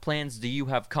what plans do you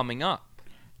have coming up?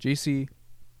 Jacy,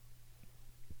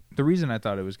 the reason I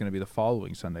thought it was going to be the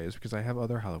following Sunday is because I have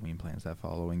other Halloween plans that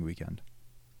following weekend.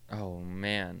 Oh,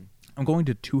 man. I'm going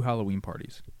to 2 Halloween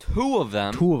parties. 2 of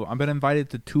them? 2 of them. I've been invited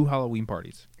to 2 Halloween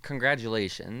parties.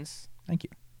 Congratulations. Thank you.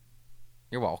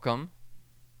 You're welcome.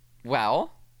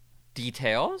 Well,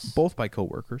 details? Both by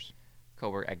coworkers.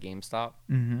 Coworker at GameStop?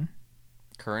 Mm-hmm.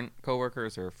 Current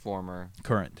coworkers or former?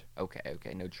 Current.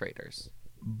 Okay, no traitors.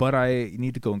 But I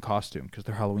need to go in costume because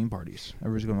they're Halloween parties.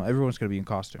 Everyone's going to be in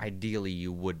costume. Ideally,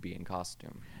 you would be in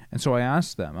costume. And so I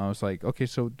asked them. I was like, okay,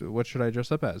 so what should I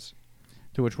dress up as?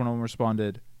 To which one of them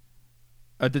responded,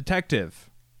 a detective.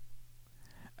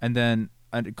 And then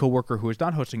a coworker who is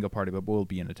not hosting a party but will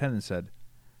be in attendance said,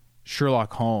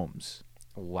 Sherlock Holmes.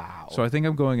 Wow. So I think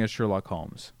I'm going as Sherlock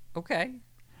Holmes. Okay.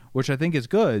 Which I think is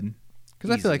good because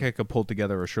I feel Easy. like I could pull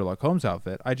together a Sherlock Holmes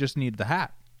outfit. I just need the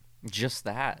hat. Just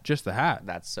the hat. Just the hat.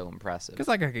 That's so impressive. Because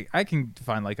I can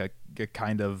find like a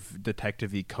kind of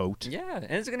detective-y coat. Yeah, and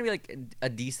it's gonna be like a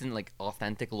decent, like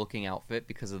authentic looking outfit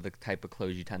because of the type of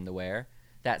clothes you tend to wear.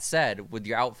 That said, with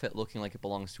your outfit looking like it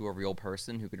belongs to a real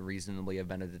person who could reasonably have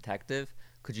been a detective,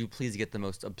 could you please get the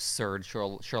most absurd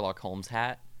Sherlock Holmes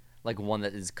hat, like one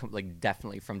that is like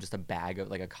definitely from just a bag of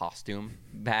like a costume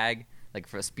bag, like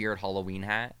for a Spirit Halloween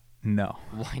hat? No.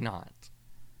 Why not?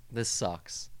 This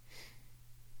sucks.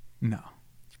 No.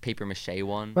 Paper mache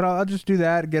one. But I'll just do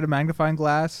that, get a magnifying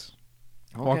glass,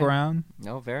 walk Okay. around.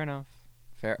 No, fair enough.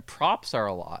 Fair. Props are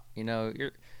a lot. You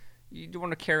do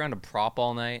want to carry around a prop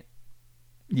all night?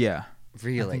 Yeah.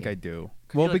 Really? I think I do.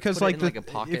 Could Well, you, because put it like in, a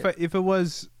pocket? if it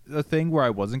was a thing where I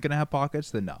wasn't gonna have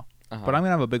pockets, then no. Uh-huh. But I'm gonna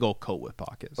have a big old coat with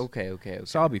pockets. Okay.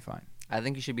 So I'll be fine. I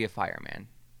think you should be a fireman.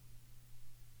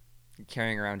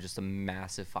 Carrying around just a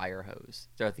massive fire hose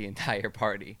throughout the entire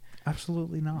party.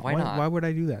 Absolutely not. Why not? Why would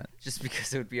I do that? Just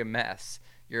because it would be a mess.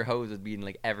 Your hose would be in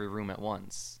like every room at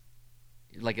once.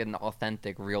 Like an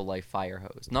authentic real life fire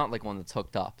hose. Not like one that's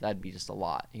hooked up. That'd be just a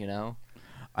lot,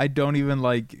 I don't even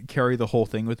like carry the whole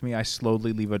thing with me. I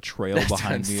slowly leave a trail That's what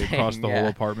behind I'm me across saying, the yeah. whole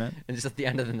apartment. And just at the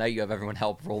end of the night, you have everyone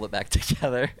help roll it back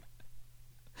together.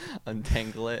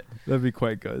 Untangle it. That'd be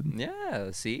quite good.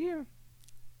 Yeah, see?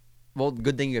 Well,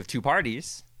 good thing you have 2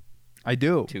 parties. I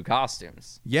do. 2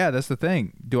 costumes. Yeah, that's the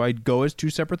thing. Do I go as 2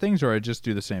 separate things, or I just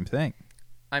do the same thing?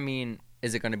 I mean,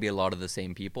 is it going to be a lot of the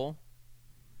same people?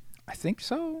 I think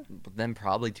so. But then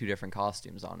probably 2 different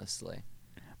costumes, honestly.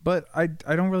 But I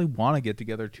don't really want to get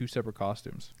together 2 separate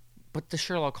costumes. But the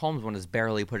Sherlock Holmes one is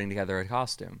barely putting together a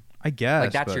costume. I guess.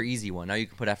 Like, that's your easy one. Now you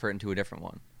can put effort into a different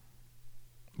one.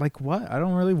 Like what? I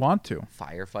don't really want to.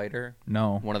 Firefighter.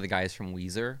 No. One of the guys from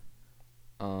Weezer.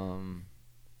 Someone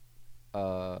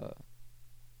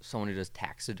who does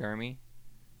taxidermy.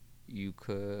 You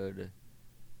could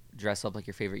dress up like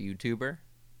your favorite YouTuber.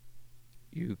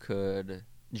 You could...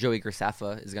 Joey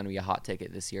Graceffa is going to be a hot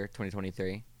ticket this year,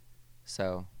 2023.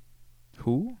 So...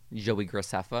 Who? Joey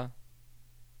Graceffa.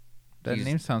 That He's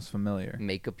name sounds familiar.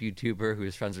 makeup YouTuber who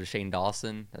is friends with Shane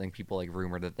Dawson. I think people like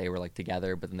rumored that they were like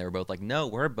together, but then they were both like, no,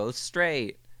 we're both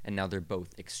straight. And now they're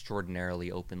both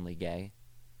extraordinarily openly gay.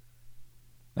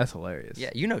 That's hilarious.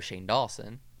 Yeah, you know Shane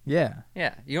Dawson. Yeah.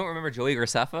 Yeah, you don't remember Joey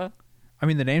Graceffa? I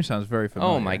mean, the name sounds very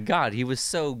familiar. Oh my God, he was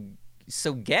so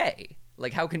gay.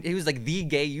 Like, how can he was like the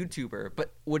gay YouTuber,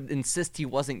 but would insist he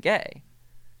wasn't gay.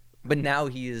 But now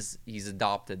he's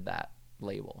adopted that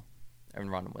label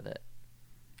and run with it.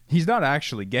 He's not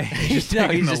actually gay. He's just No,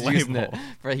 taking he's the just using label. it.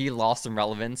 But he lost some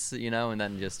relevance, and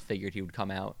then just figured he would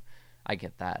come out. I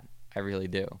get that. I really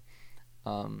do.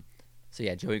 So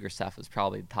yeah, Joey Graceffa is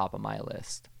probably the top of my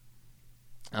list.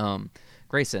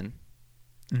 Grayson,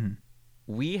 Mm-hmm.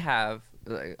 we have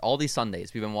all these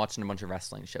Sundays we've been watching a bunch of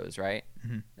wrestling shows, right?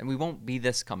 Mm-hmm. And we won't be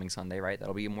this coming Sunday, right?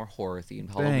 That'll be more horror themed,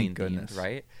 Thank Halloween goodness. themed,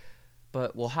 right?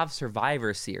 But we'll have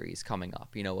Survivor Series coming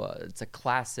up. It's a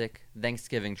classic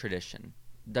Thanksgiving tradition.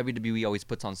 WWE always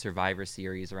puts on Survivor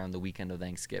Series around the weekend of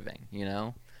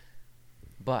Thanksgiving,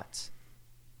 But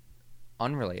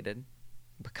unrelated,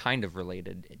 but kind of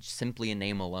related, it's simply a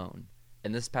name alone.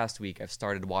 And this past week, I've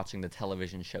started watching the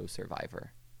television show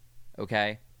Survivor.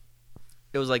 Okay?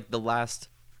 It was like the last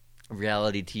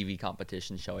reality TV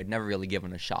competition show I'd never really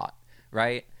given a shot,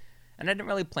 right? And I didn't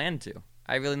really plan to.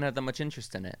 I really didn't have that much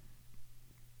interest in it.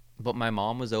 But my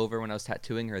mom was over when I was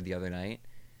tattooing her the other night.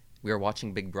 We were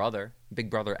watching Big Brother. Big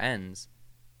Brother ends.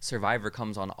 Survivor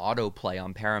comes on autoplay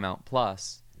on Paramount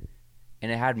Plus,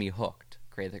 and it had me hooked,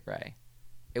 Gray the Gray.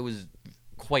 It was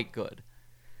quite good.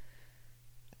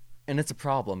 And it's a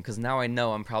problem, because now I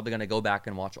know I'm probably going to go back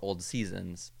and watch old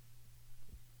seasons.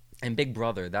 And Big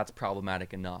Brother, that's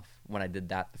problematic enough when I did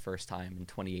that the first time in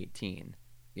 2018,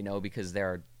 because there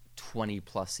are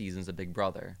 20-plus seasons of Big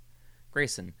Brother.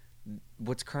 Grayson,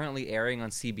 what's currently airing on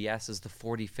CBS is the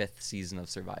 45th season of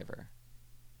Survivor.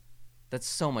 That's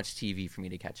so much TV for me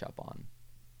to catch up on.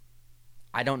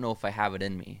 I don't know if I have it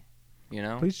in me,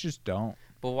 Please just don't.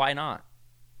 But why not?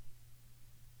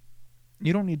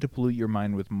 You don't need to pollute your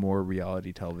mind with more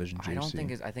reality television,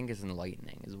 Jacy. I think it's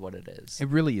enlightening is what it is. It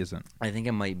really isn't. I think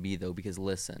it might be, though, because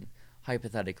listen,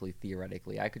 hypothetically,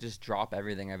 theoretically, I could just drop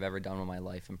everything I've ever done with my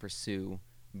life and pursue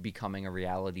becoming a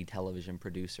reality television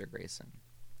producer, Grayson.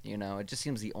 It just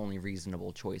seems the only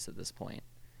reasonable choice at this point.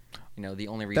 The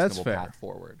only reasonable path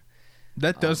forward.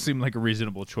 That does seem like a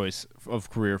reasonable choice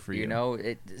of career for you.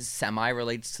 It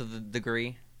semi-relates to the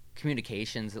degree.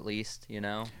 Communications, at least,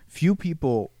 Few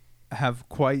people have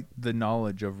quite the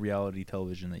knowledge of reality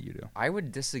television that you do. I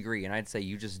would disagree, and I'd say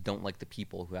you just don't like the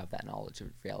people who have that knowledge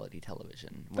of reality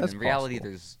television. When That's in reality, possible.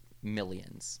 there's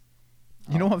millions.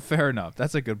 You know what? Fair enough.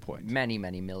 That's a good point. Many,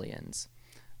 many millions.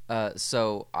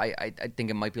 So I think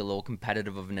it might be a little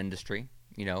competitive of an industry.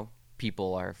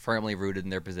 People are firmly rooted in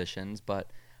their positions,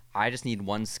 but I just need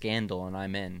one scandal and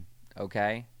I'm in,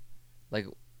 okay? Like,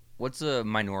 what's a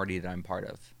minority that I'm part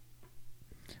of?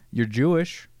 You're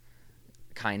Jewish.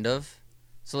 Kind of.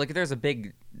 So, like, if there's a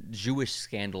big Jewish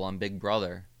scandal on Big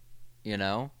Brother,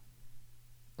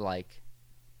 like,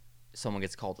 someone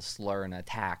gets called a slur and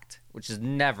attacked, which has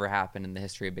never happened in the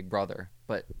history of Big Brother,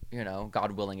 but,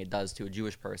 God willing it does to a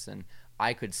Jewish person,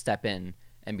 I could step in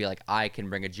and be like, I can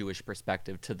bring a Jewish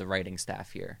perspective to the writing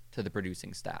staff here, to the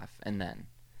producing staff, and then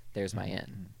there's my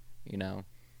in, And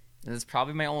it's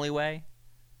probably my only way,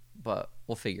 but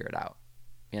we'll figure it out,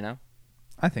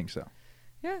 I think so.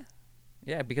 Yeah.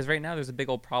 Yeah, because right now there's a big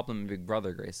old problem in Big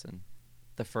Brother, Grayson.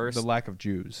 The lack of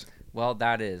Jews. Well,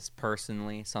 that is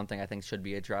personally something I think should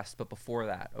be addressed. But before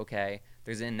that, okay,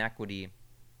 there's inequity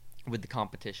with the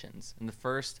competitions. In the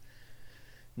first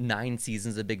 9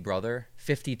 seasons of Big Brother,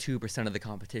 52% of the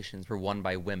competitions were won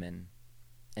by women.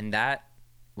 And that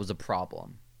was a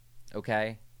problem,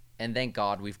 okay? And thank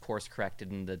God we've course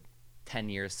corrected in the 10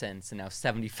 years since, and now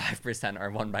 75% are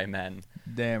won by men.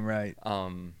 Damn right.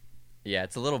 Yeah,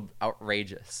 it's a little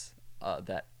outrageous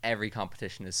that every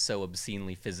competition is so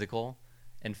obscenely physical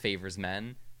and favors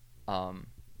men.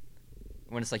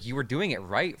 when it's like you were doing it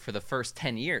right for the first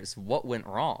 10 years. What went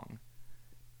wrong?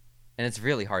 And it's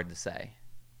really hard to say.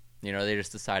 You know, they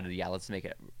just decided, yeah, let's make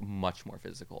it much more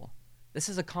physical. This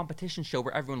is a competition show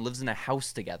where everyone lives in a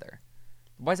house together.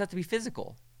 Why does that have to be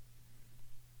physical?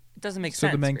 It doesn't make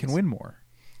sense. So the men can win more.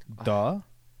 Duh.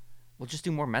 We'll just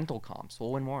do more mental comps.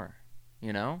 We'll win more.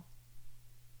 You know?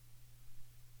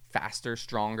 Faster,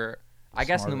 stronger. I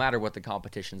guess no matter what the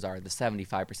competitions are, the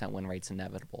 75% win rate's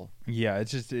inevitable. Yeah,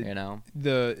 it's just... you know?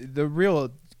 The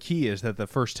real key is that the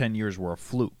first 10 years were a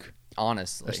fluke.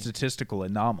 Honestly. A statistical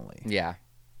anomaly. Yeah.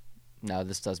 No,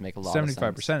 this does make a lot of sense.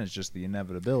 75% is just the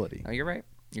inevitability. No, you're right.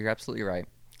 You're absolutely right.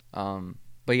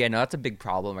 But yeah, no, that's a big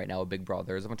problem right now with Big Brother.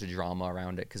 There's a bunch of drama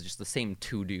around it because just the same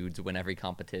two dudes win every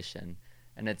competition.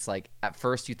 And it's like, at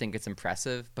first you think it's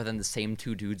impressive, but then the same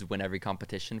two dudes win every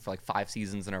competition for like 5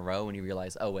 seasons in a row, and you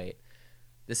realize, oh, wait,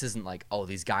 this isn't like, oh,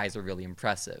 these guys are really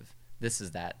impressive. This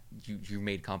is that you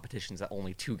made competitions that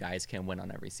only 2 guys can win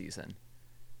on every season.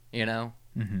 You know?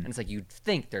 Mm-hmm. And it's like, you'd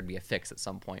think there'd be a fix at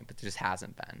some point, but there just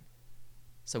hasn't been.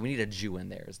 So we need a Jew in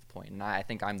there is the point. And I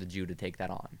think I'm the Jew to take that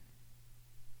on.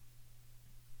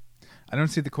 I don't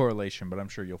see the correlation, but I'm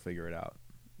sure you'll figure it out.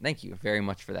 Thank you very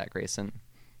much for that, Greyson.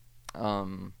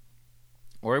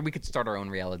 Or we could start our own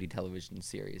reality television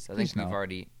series. I think we've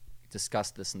already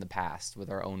discussed this in the past with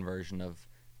our own version of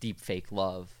Deep Fake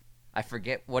Love. I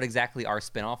forget what exactly our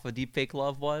spinoff of Deep Fake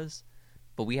Love was,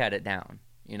 but we had it down.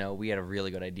 You know, we had a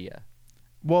really good idea.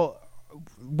 Well,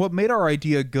 what made our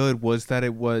idea good was that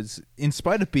it was, in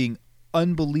spite of being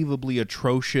unbelievably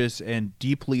atrocious and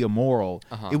deeply immoral,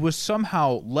 it was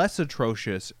somehow less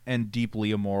atrocious and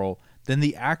deeply immoral than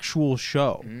the actual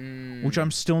show, which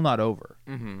I'm still not over.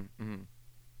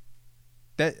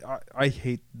 That I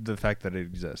hate the fact that it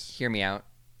exists. Hear me out.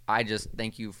 I just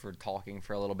thank you for talking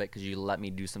for a little bit because you let me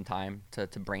do some time to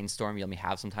brainstorm. You let me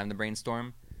have some time to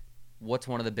brainstorm. What's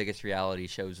one of the biggest reality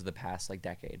shows of the past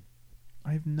decade?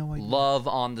 I have no idea. Love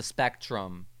on the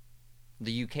Spectrum.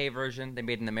 The UK version, they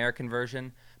made an American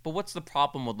version. But what's the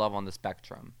problem with Love on the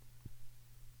Spectrum?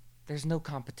 There's no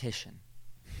competition.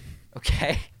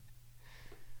 Okay?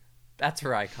 That's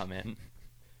where I come in.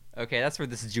 Okay, that's where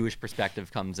this Jewish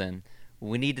perspective comes in.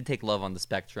 We need to take Love on the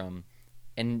Spectrum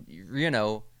and, you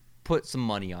know, put some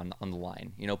money on the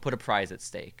line. You know, put a prize at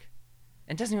stake.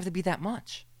 And it doesn't have to be that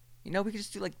much. You know, we could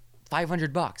just do like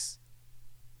 $500.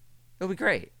 It'll be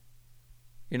great.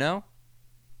 You know?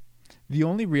 The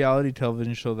only reality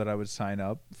television show that I would sign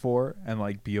up for and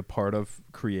like be a part of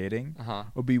creating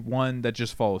would be one that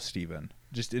just follows Steven.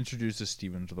 Just introduces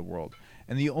Steven to the world.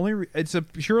 And the only it's a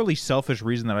purely selfish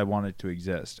reason that I want it to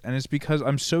exist. And it's because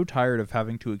I'm so tired of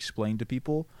having to explain to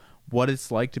people what it's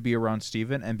like to be around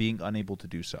Steven and being unable to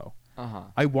do so.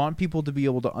 I want people to be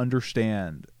able to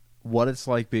understand what it's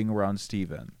like being around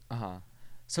Steven.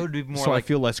 So it'd be more so like, I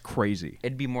feel less crazy.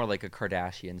 It'd be more like a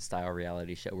Kardashian-style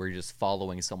reality show where you're just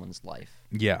following someone's life.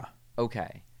 Yeah.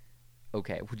 Okay.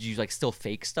 Would you like still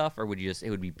fake stuff, or would you just it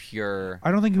would be pure?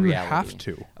 I don't think reality? we would have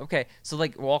to. Okay, so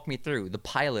like walk me through the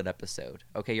pilot episode.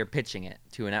 Okay, you're pitching it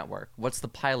to a network. What's the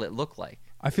pilot look like?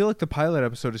 I feel like the pilot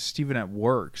episode is Steven at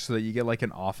work, so that you get like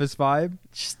an office vibe,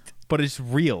 but it's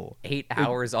real. 8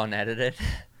 hours unedited.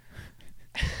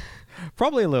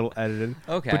 Probably a little edited.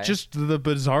 Okay. But just the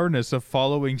bizarreness of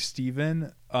following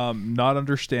Steven, not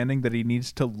understanding that he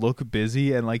needs to look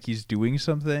busy and like he's doing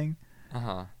something.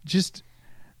 Just,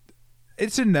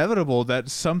 it's inevitable that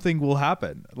something will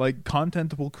happen. Like,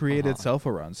 content will create itself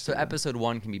around Steven. So episode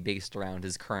 1 can be based around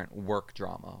his current work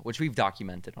drama, which we've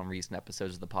documented on recent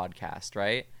episodes of the podcast,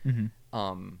 right? And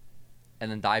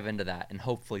then dive into that, and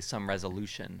hopefully some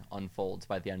resolution unfolds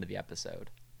by the end of the episode.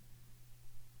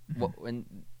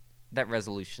 And that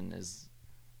resolution is,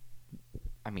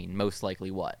 I mean, most likely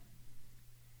what?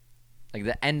 Like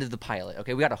the end of the pilot.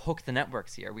 Okay, we got to hook the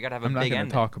networks here. We got to have a big ending. I'm not going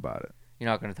to talk about it. You're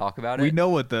not going to talk about it? We know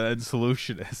what the end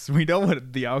solution is. We know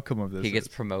what the outcome of this is. He gets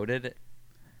promoted.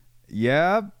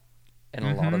 Yeah. And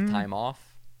a lot of time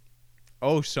off.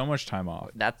 Oh, so much time off.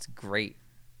 That's great.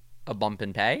 A bump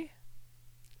in pay?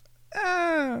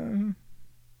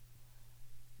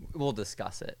 We'll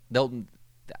discuss it. They'll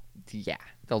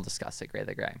discuss it. Gray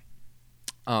the Gray.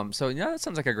 So, you know, that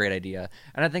sounds like a great idea.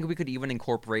 And I think we could even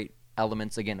incorporate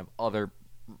elements, again, of other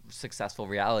successful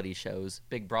reality shows.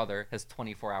 Big Brother has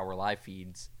 24-hour live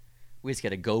feeds. We just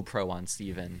get a GoPro on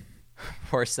Steven.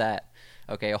 We're set.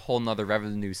 Okay, a whole nother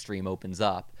revenue stream opens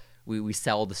up. We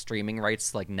sell the streaming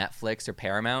rights to like Netflix or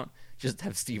Paramount. Just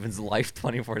have Steven's life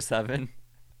 24/7.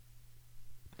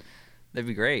 That'd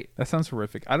be great. That sounds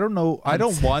horrific. I don't know. I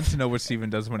don't want to know what Steven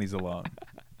does when he's alone.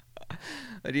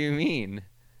 What do you mean?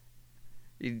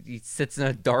 He sits in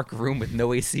a dark room with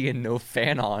no AC and no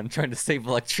fan on, trying to save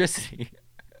electricity.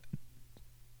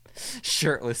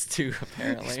 Shirtless too,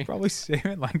 apparently. He's probably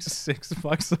saving like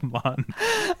 $6 a month.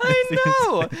 I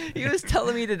know. He was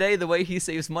telling me today the way he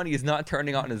saves money is not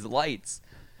turning on his lights.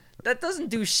 That doesn't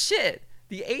do shit.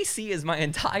 The AC is my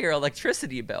entire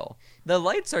electricity bill. The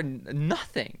lights are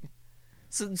nothing.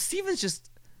 So Steven's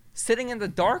just sitting in the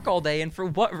dark all day, and for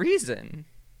what reason?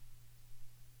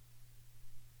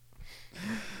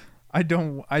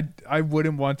 I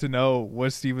wouldn't want to know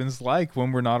what Steven's like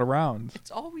when we're not around.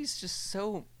 It's always just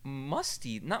so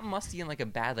musty. Not musty in like a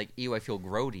bad, like, ew, I feel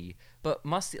grody, but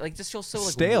musty, like, just feels so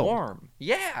like stale. Warm.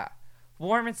 Yeah.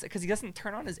 Warm because he doesn't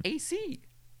turn on his AC.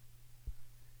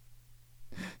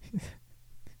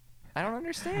 I don't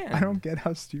understand. I don't get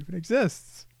how Steven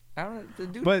exists. I don't. The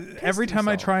dude But pissed every time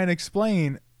himself. I try and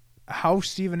explain how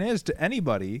Steven is to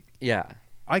anybody, Yeah.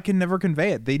 I can never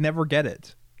convey it. They never get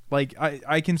it. Like,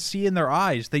 I can see in their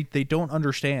eyes, they don't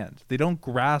understand. They don't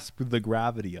grasp the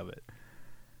gravity of it.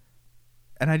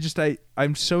 And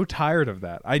I'm so tired of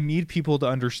that. I need people to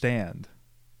understand.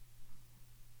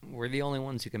 We're the only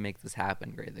ones who can make this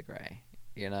happen, Gray the Gray.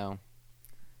 You know?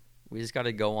 We just got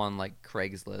to go on, like,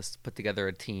 Craigslist, put together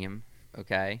a team,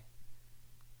 okay?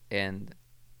 And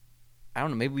I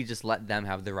don't know, maybe we just let them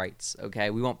have the rights,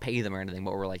 okay? We won't pay them or anything,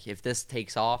 but we're like, if this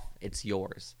takes off, it's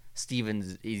yours.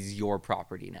 Steven's is your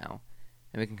property now.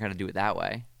 And we can kind of do it that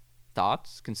way.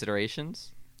 Thoughts?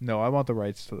 Considerations? No, I want the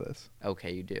rights to this.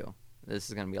 Okay, you do. This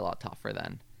is going to be a lot tougher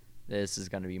then. This is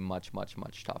going to be much, much,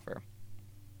 much tougher.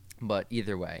 But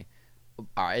either way,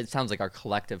 it sounds like our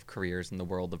collective careers in the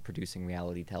world of producing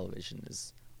reality television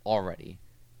is already,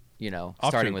 Off to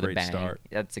starting a with a great bang. start.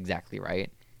 That's exactly right.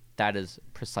 That is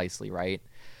precisely right.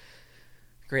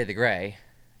 Gray the Gray,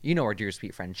 you know our dear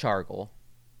sweet friend Chargle.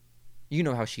 You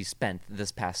know how she spent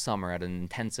this past summer at an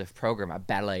intensive program at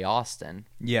Ballet Austin.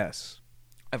 Yes.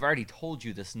 I've already told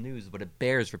you this news, but it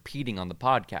bears repeating on the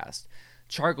podcast.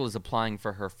 Chargle is applying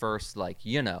for her first,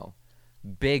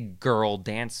 big girl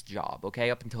dance job, okay?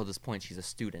 Up until this point, she's a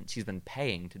student. She's been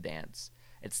paying to dance.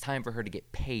 It's time for her to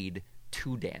get paid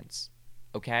to dance,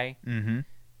 okay? Mm-hmm.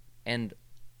 And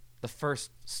the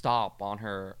first stop on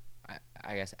her,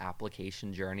 I guess,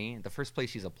 application journey, the first place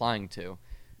she's applying to,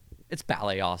 it's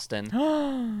Ballet Austin.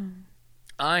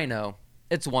 I know.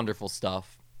 It's wonderful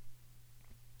stuff.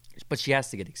 But she has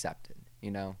to get accepted,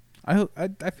 I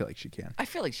feel like she can. I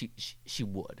feel like she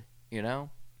would,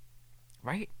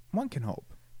 Right? One can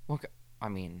hope. Well, I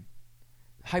mean,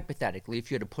 hypothetically, if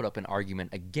you had to put up an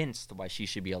argument against why she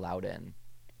should be allowed in,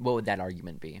 what would that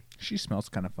argument be? She smells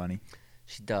kind of funny.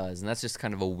 She does, and that's just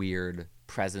kind of a weird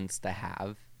presence to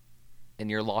have in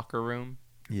your locker room.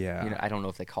 Yeah. I don't know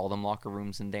if they call them locker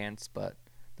rooms in dance, but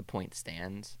the point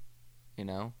stands,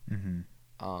 Mm-hmm.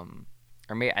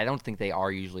 I don't think they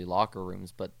are usually locker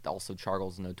rooms, but also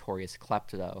Chargle's a notorious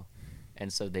klepto,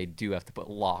 and so they do have to put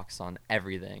locks on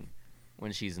everything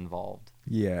when she's involved.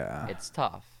 Yeah. It's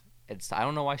tough. I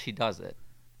don't know why she does it.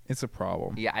 It's a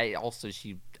problem. Yeah, it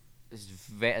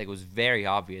was very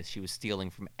obvious she was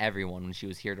stealing from everyone when she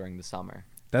was here during the summer.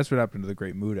 That's what happened to the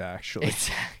Great Muda, actually.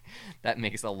 That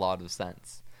makes a lot of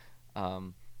sense.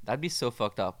 That'd be so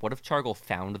fucked up. What if Chargle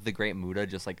found the Great Muda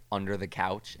just under the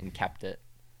couch and kept it?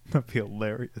 That'd be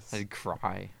hilarious. I'd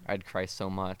cry so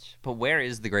much. But where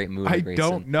is the Great Muda, I Grayson?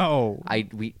 don't know.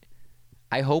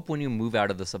 I hope when you move out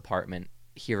of this apartment,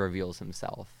 he reveals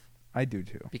himself. I do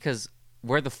too. Because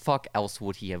where the fuck else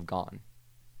would he have gone?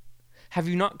 Have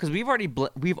you not? Because we've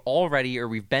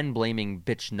been blaming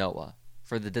bitch Noah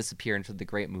for the disappearance of the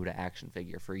Great Muda action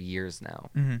figure for years now.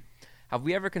 Mm-hmm. Have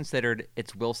we ever considered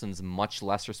it's Wilson's much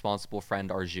less responsible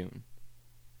friend Arjun?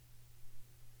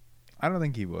 I don't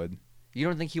think he would. You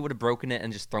don't think he would have broken it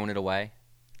and just thrown it away?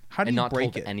 How do and you not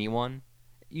break told it? anyone?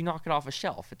 You knock it off a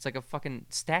shelf. It's like a fucking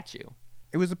statue.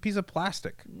 It was a piece of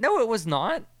plastic. No, it was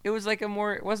not. It was like it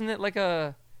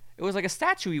was like a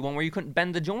statue-y one where you couldn't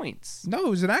bend the joints. No, it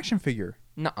was an action figure.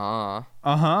 Nuh-uh.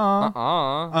 Uh-huh.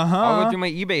 I'll go through my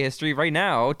eBay history right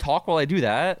now. Talk while I do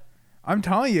that. I'm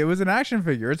telling you, it was an action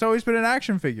figure. It's always been an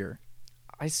action figure.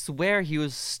 I swear he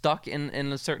was stuck in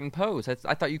a certain pose. I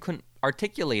thought you couldn't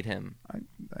articulate him.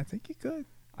 I think he could.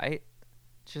 I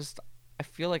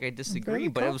feel like I disagree,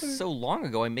 but it was so long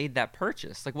ago I made that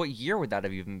purchase. What year would that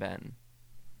have even been?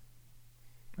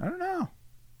 I don't know.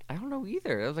 I don't know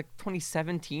either. It was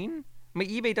 2017. My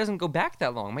eBay doesn't go back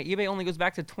that long. My eBay only goes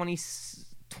back to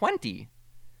 2020.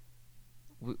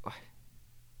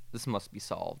 This must be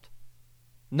solved.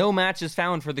 No match is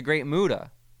found for the Great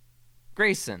Muda.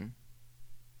 Greyson.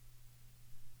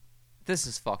 This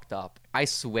is fucked up. I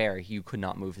swear you could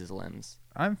not move his limbs.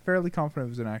 I'm fairly confident it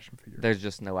was an action figure. There's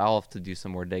just no. I'll have to do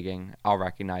some more digging. I'll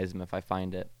recognize him if I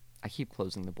find it. I keep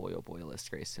closing the boy oh boy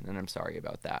list, Grayson, and I'm sorry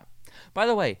about that. By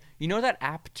the way, you know that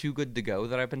app Too Good To Go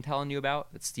that I've been telling you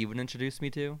about that Steven introduced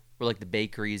me to? Where like the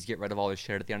bakeries get rid of all their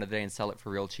shit at the end of the day and sell it for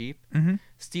real cheap? Mm-hmm.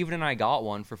 Steven and I got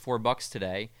one for $4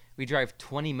 today. We drive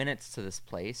 20 minutes to this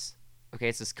place. Okay,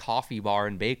 it's this coffee bar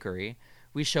and bakery.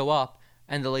 We show up,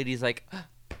 and the lady's like,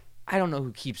 I don't know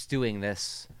who keeps doing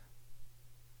this.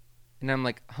 And I'm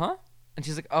like, huh? And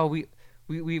she's like, oh,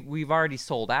 we've already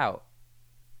sold out.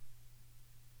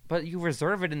 But you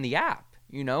reserve it in the app,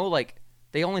 you know? Like,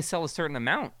 they only sell a certain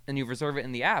amount, and you reserve it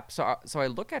in the app. So I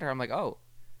look at her, I'm like, oh,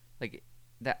 like,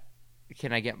 that,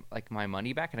 can I get, like, my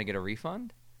money back? Can I get a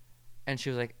refund? And she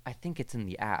was like, I think it's in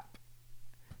the app.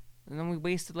 And then we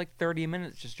wasted, like, 30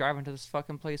 minutes just driving to this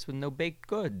fucking place with no baked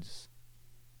goods.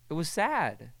 It was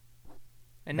sad.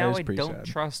 And now I don't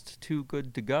trust Too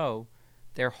Good To Go.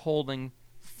 They're holding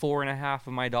 $4.5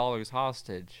 of my dollars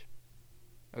hostage.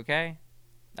 Okay?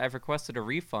 I've requested a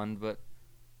refund, but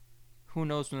who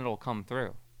knows when it'll come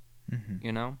through? Mm-hmm.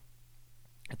 You know?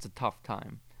 It's a tough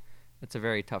time. It's a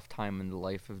very tough time in the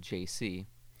life of Jacy.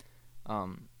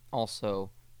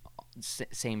 Also,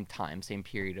 same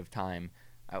period of time,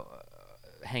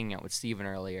 hanging out with Steven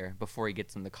earlier. Before he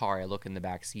gets in the car, I look in the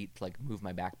back seat to like move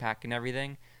my backpack and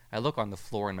everything. I look on the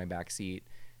floor in my back seat,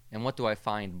 and what do I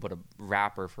find but a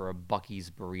wrapper for a Buc-ee's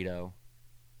burrito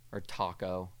or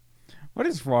taco? What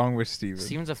is wrong with Steven?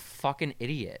 Steven's a fucking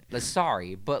idiot.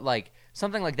 Sorry, but like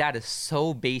something like that is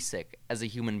so basic as a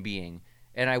human being,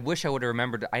 and I wish I would have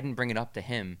remembered. I didn't bring it up to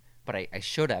him, but I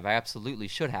should have. I absolutely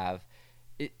should have.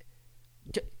 You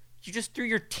just threw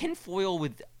your tinfoil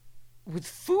with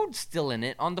food still in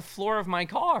it on the floor of my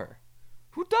car.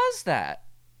 Who does that?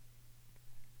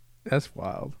 That's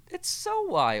wild. It's so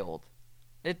wild.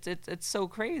 It's so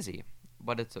crazy,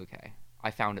 but it's okay. I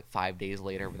found it 5 days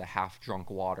later with a half-drunk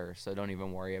water, so don't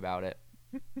even worry about it.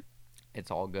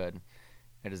 It's all good.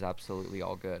 It is absolutely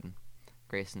all good.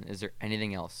 Grayson, is there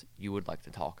anything else you would like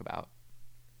to talk about?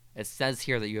 It says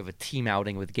here that you have a team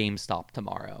outing with GameStop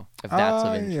tomorrow, if that's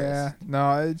of interest. Yeah.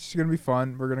 No, it's going to be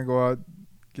fun. We're going to go out,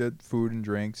 get food and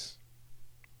drinks.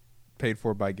 Paid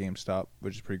for by GameStop,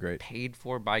 which is pretty great. Paid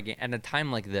for by Game... At a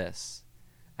time like this,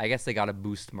 I guess they got to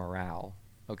boost morale.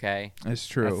 Okay, it's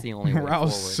true. That's the only way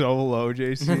morale's forward. So low,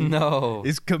 Jason. No,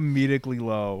 it's comedically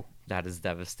low. That is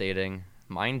devastating.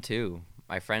 Mine too.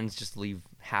 My friends just leave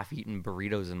half-eaten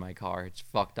burritos in my car. It's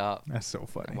fucked up. That's so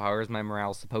funny. Where is my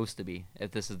morale supposed to be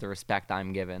if this is the respect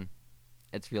I'm given?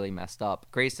 It's really messed up.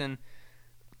 Grayson,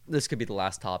 this could be the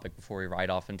last topic before we ride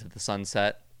off into the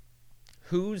sunset.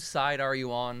 Whose side are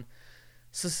you on?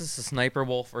 Is this a Sniper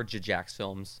Wolf or Jax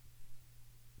Films?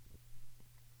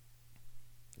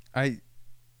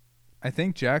 I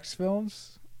think Jax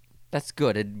Films. That's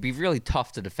good. It'd be really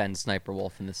tough to defend Sniper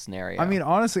Wolf in this scenario. I mean,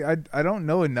 honestly, I don't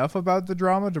know enough about the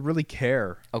drama to really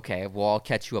care. Okay, well, I'll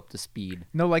catch you up to speed.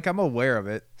 No, like, I'm aware of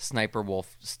it. Sniper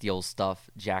Wolf steals stuff.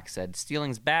 Jack said,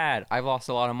 stealing's bad. I've lost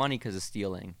a lot of money because of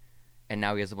stealing. And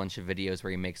now he has a bunch of videos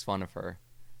where he makes fun of her.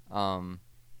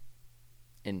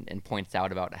 And points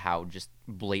out about how just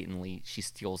blatantly she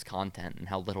steals content and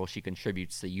how little she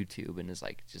contributes to YouTube and is,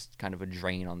 like, just kind of a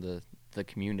drain on the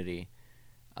community.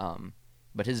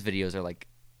 But his videos are, like,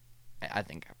 I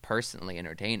think personally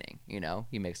entertaining, you know?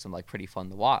 He makes them, like, pretty fun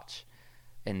to watch.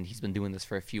 And he's been doing this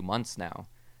for a few months now.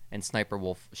 And Sniper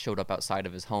Wolf showed up outside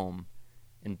of his home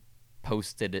and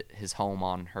posted his home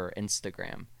on her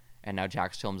Instagram. And now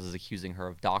Jax Films is accusing her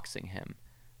of doxing him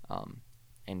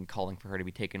and calling for her to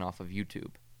be taken off of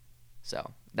YouTube.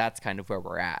 So that's kind of where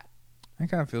we're at. That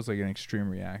kind of feels like an extreme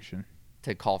reaction.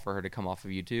 To call for her to come off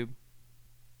of YouTube?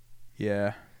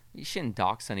 Yeah. You shouldn't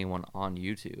dox anyone on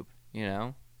YouTube, you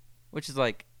know? Which is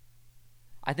like,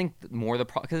 I think more the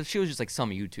problem, because if she was just like some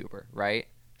YouTuber, right?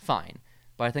 Fine.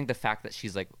 But I think the fact that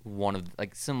she's like one of,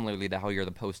 like similarly to how you're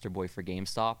the poster boy for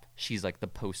GameStop, she's like the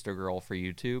poster girl for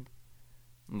YouTube.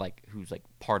 Like, who's like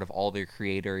part of all their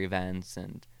creator events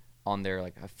and on their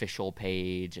like official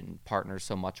page and partners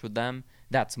so much with them.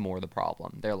 That's more the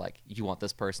problem. They're like, you want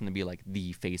this person to be like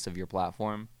the face of your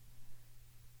platform,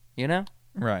 you know?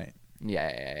 Right.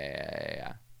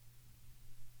 Yeah.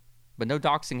 But no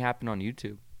doxing happened on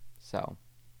YouTube, so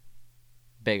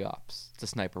big ups to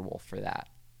Sniper Wolf for that.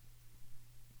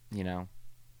 You know?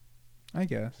 I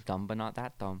guess. Dumb, but not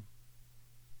that dumb.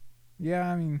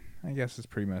 Yeah, I mean, I guess it's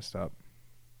pretty messed up.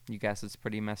 You guess it's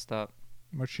pretty messed up?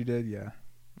 What she did, yeah.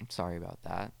 I'm sorry about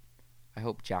that. I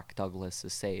hope Jack Douglas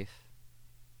is safe.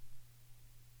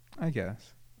 I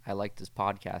guess. I liked his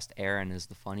podcast. Aaron is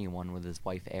the funny one with his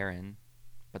wife, Erin.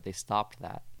 but they stopped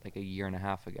that like a year and a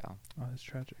half ago. Oh, that's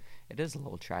tragic. It is a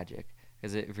little tragic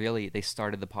because they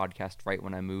started the podcast right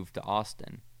when I moved to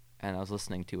Austin, and I was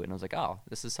listening to it and I was like, oh,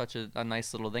 this is such a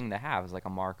nice little thing to have. It's like a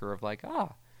marker of like,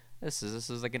 oh, this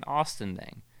is like an Austin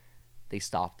thing. They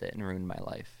stopped it and ruined my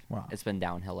life. Wow. It's been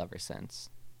downhill ever since.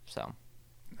 So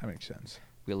That makes sense.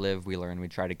 we live, we learn, we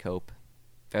try to cope.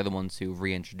 They're the ones who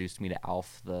reintroduced me to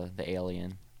Alf, the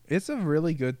alien. It's a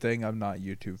really good thing I'm not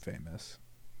YouTube famous.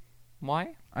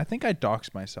 Why? I think I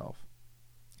doxed myself.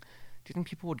 Do you think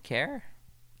people would care?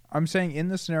 I'm saying in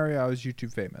the scenario I was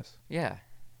YouTube famous, Yeah.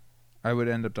 I would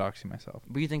end up doxing myself.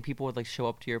 But you think people would like show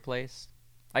up to your place?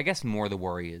 I guess more the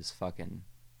worry is fucking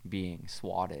being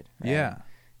swatted. Right? Yeah.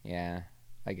 Yeah,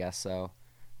 I guess so.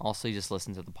 Also, you just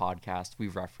listen to the podcast.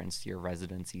 We've referenced your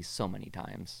residency so many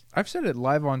times. I've said it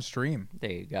live on stream. There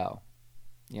you go.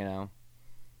 You know?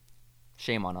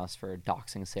 Shame on us for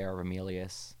doxing Sarah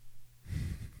Ramelius.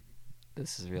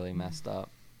 This is really messed up.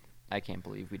 I can't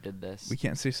believe we did this. We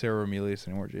can't say Sarah Ramelius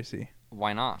anymore, JC.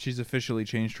 Why not? She's officially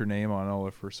changed her name on all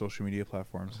of her social media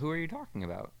platforms. Who are you talking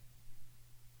about?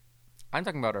 I'm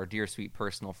talking about our dear, sweet,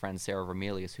 personal friend Sarah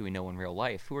Ramelius, who we know in real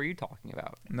life. Who are you talking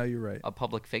about? No, you're right. A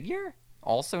public figure?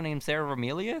 Also named Sarah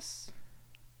Ramelius?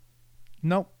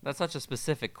 Nope. That's such a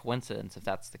specific coincidence if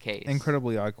that's the case.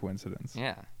 Incredibly odd coincidence.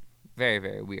 Yeah. Very,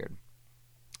 very weird.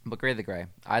 But Gray the Gray,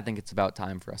 I think it's about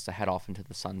time for us to head off into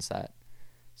the sunset.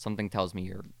 Something tells me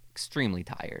you're extremely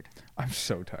tired. I'm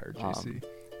so tired, JC.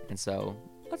 And so,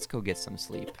 let's go get some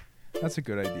sleep. That's a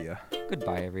good idea.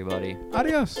 Goodbye, everybody.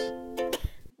 Adios.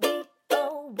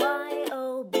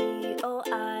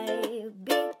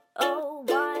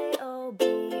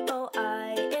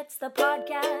 BOYOBOI. It's the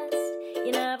podcast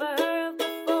you never heard of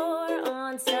before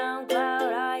on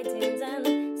SoundCloud, iTunes,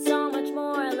 and so much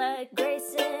more. Let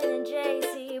Greyson and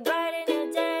Jacy brighten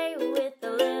your day with a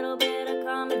little bit of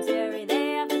commentary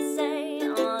they have to say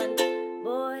on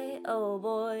Boy, oh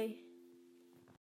boy.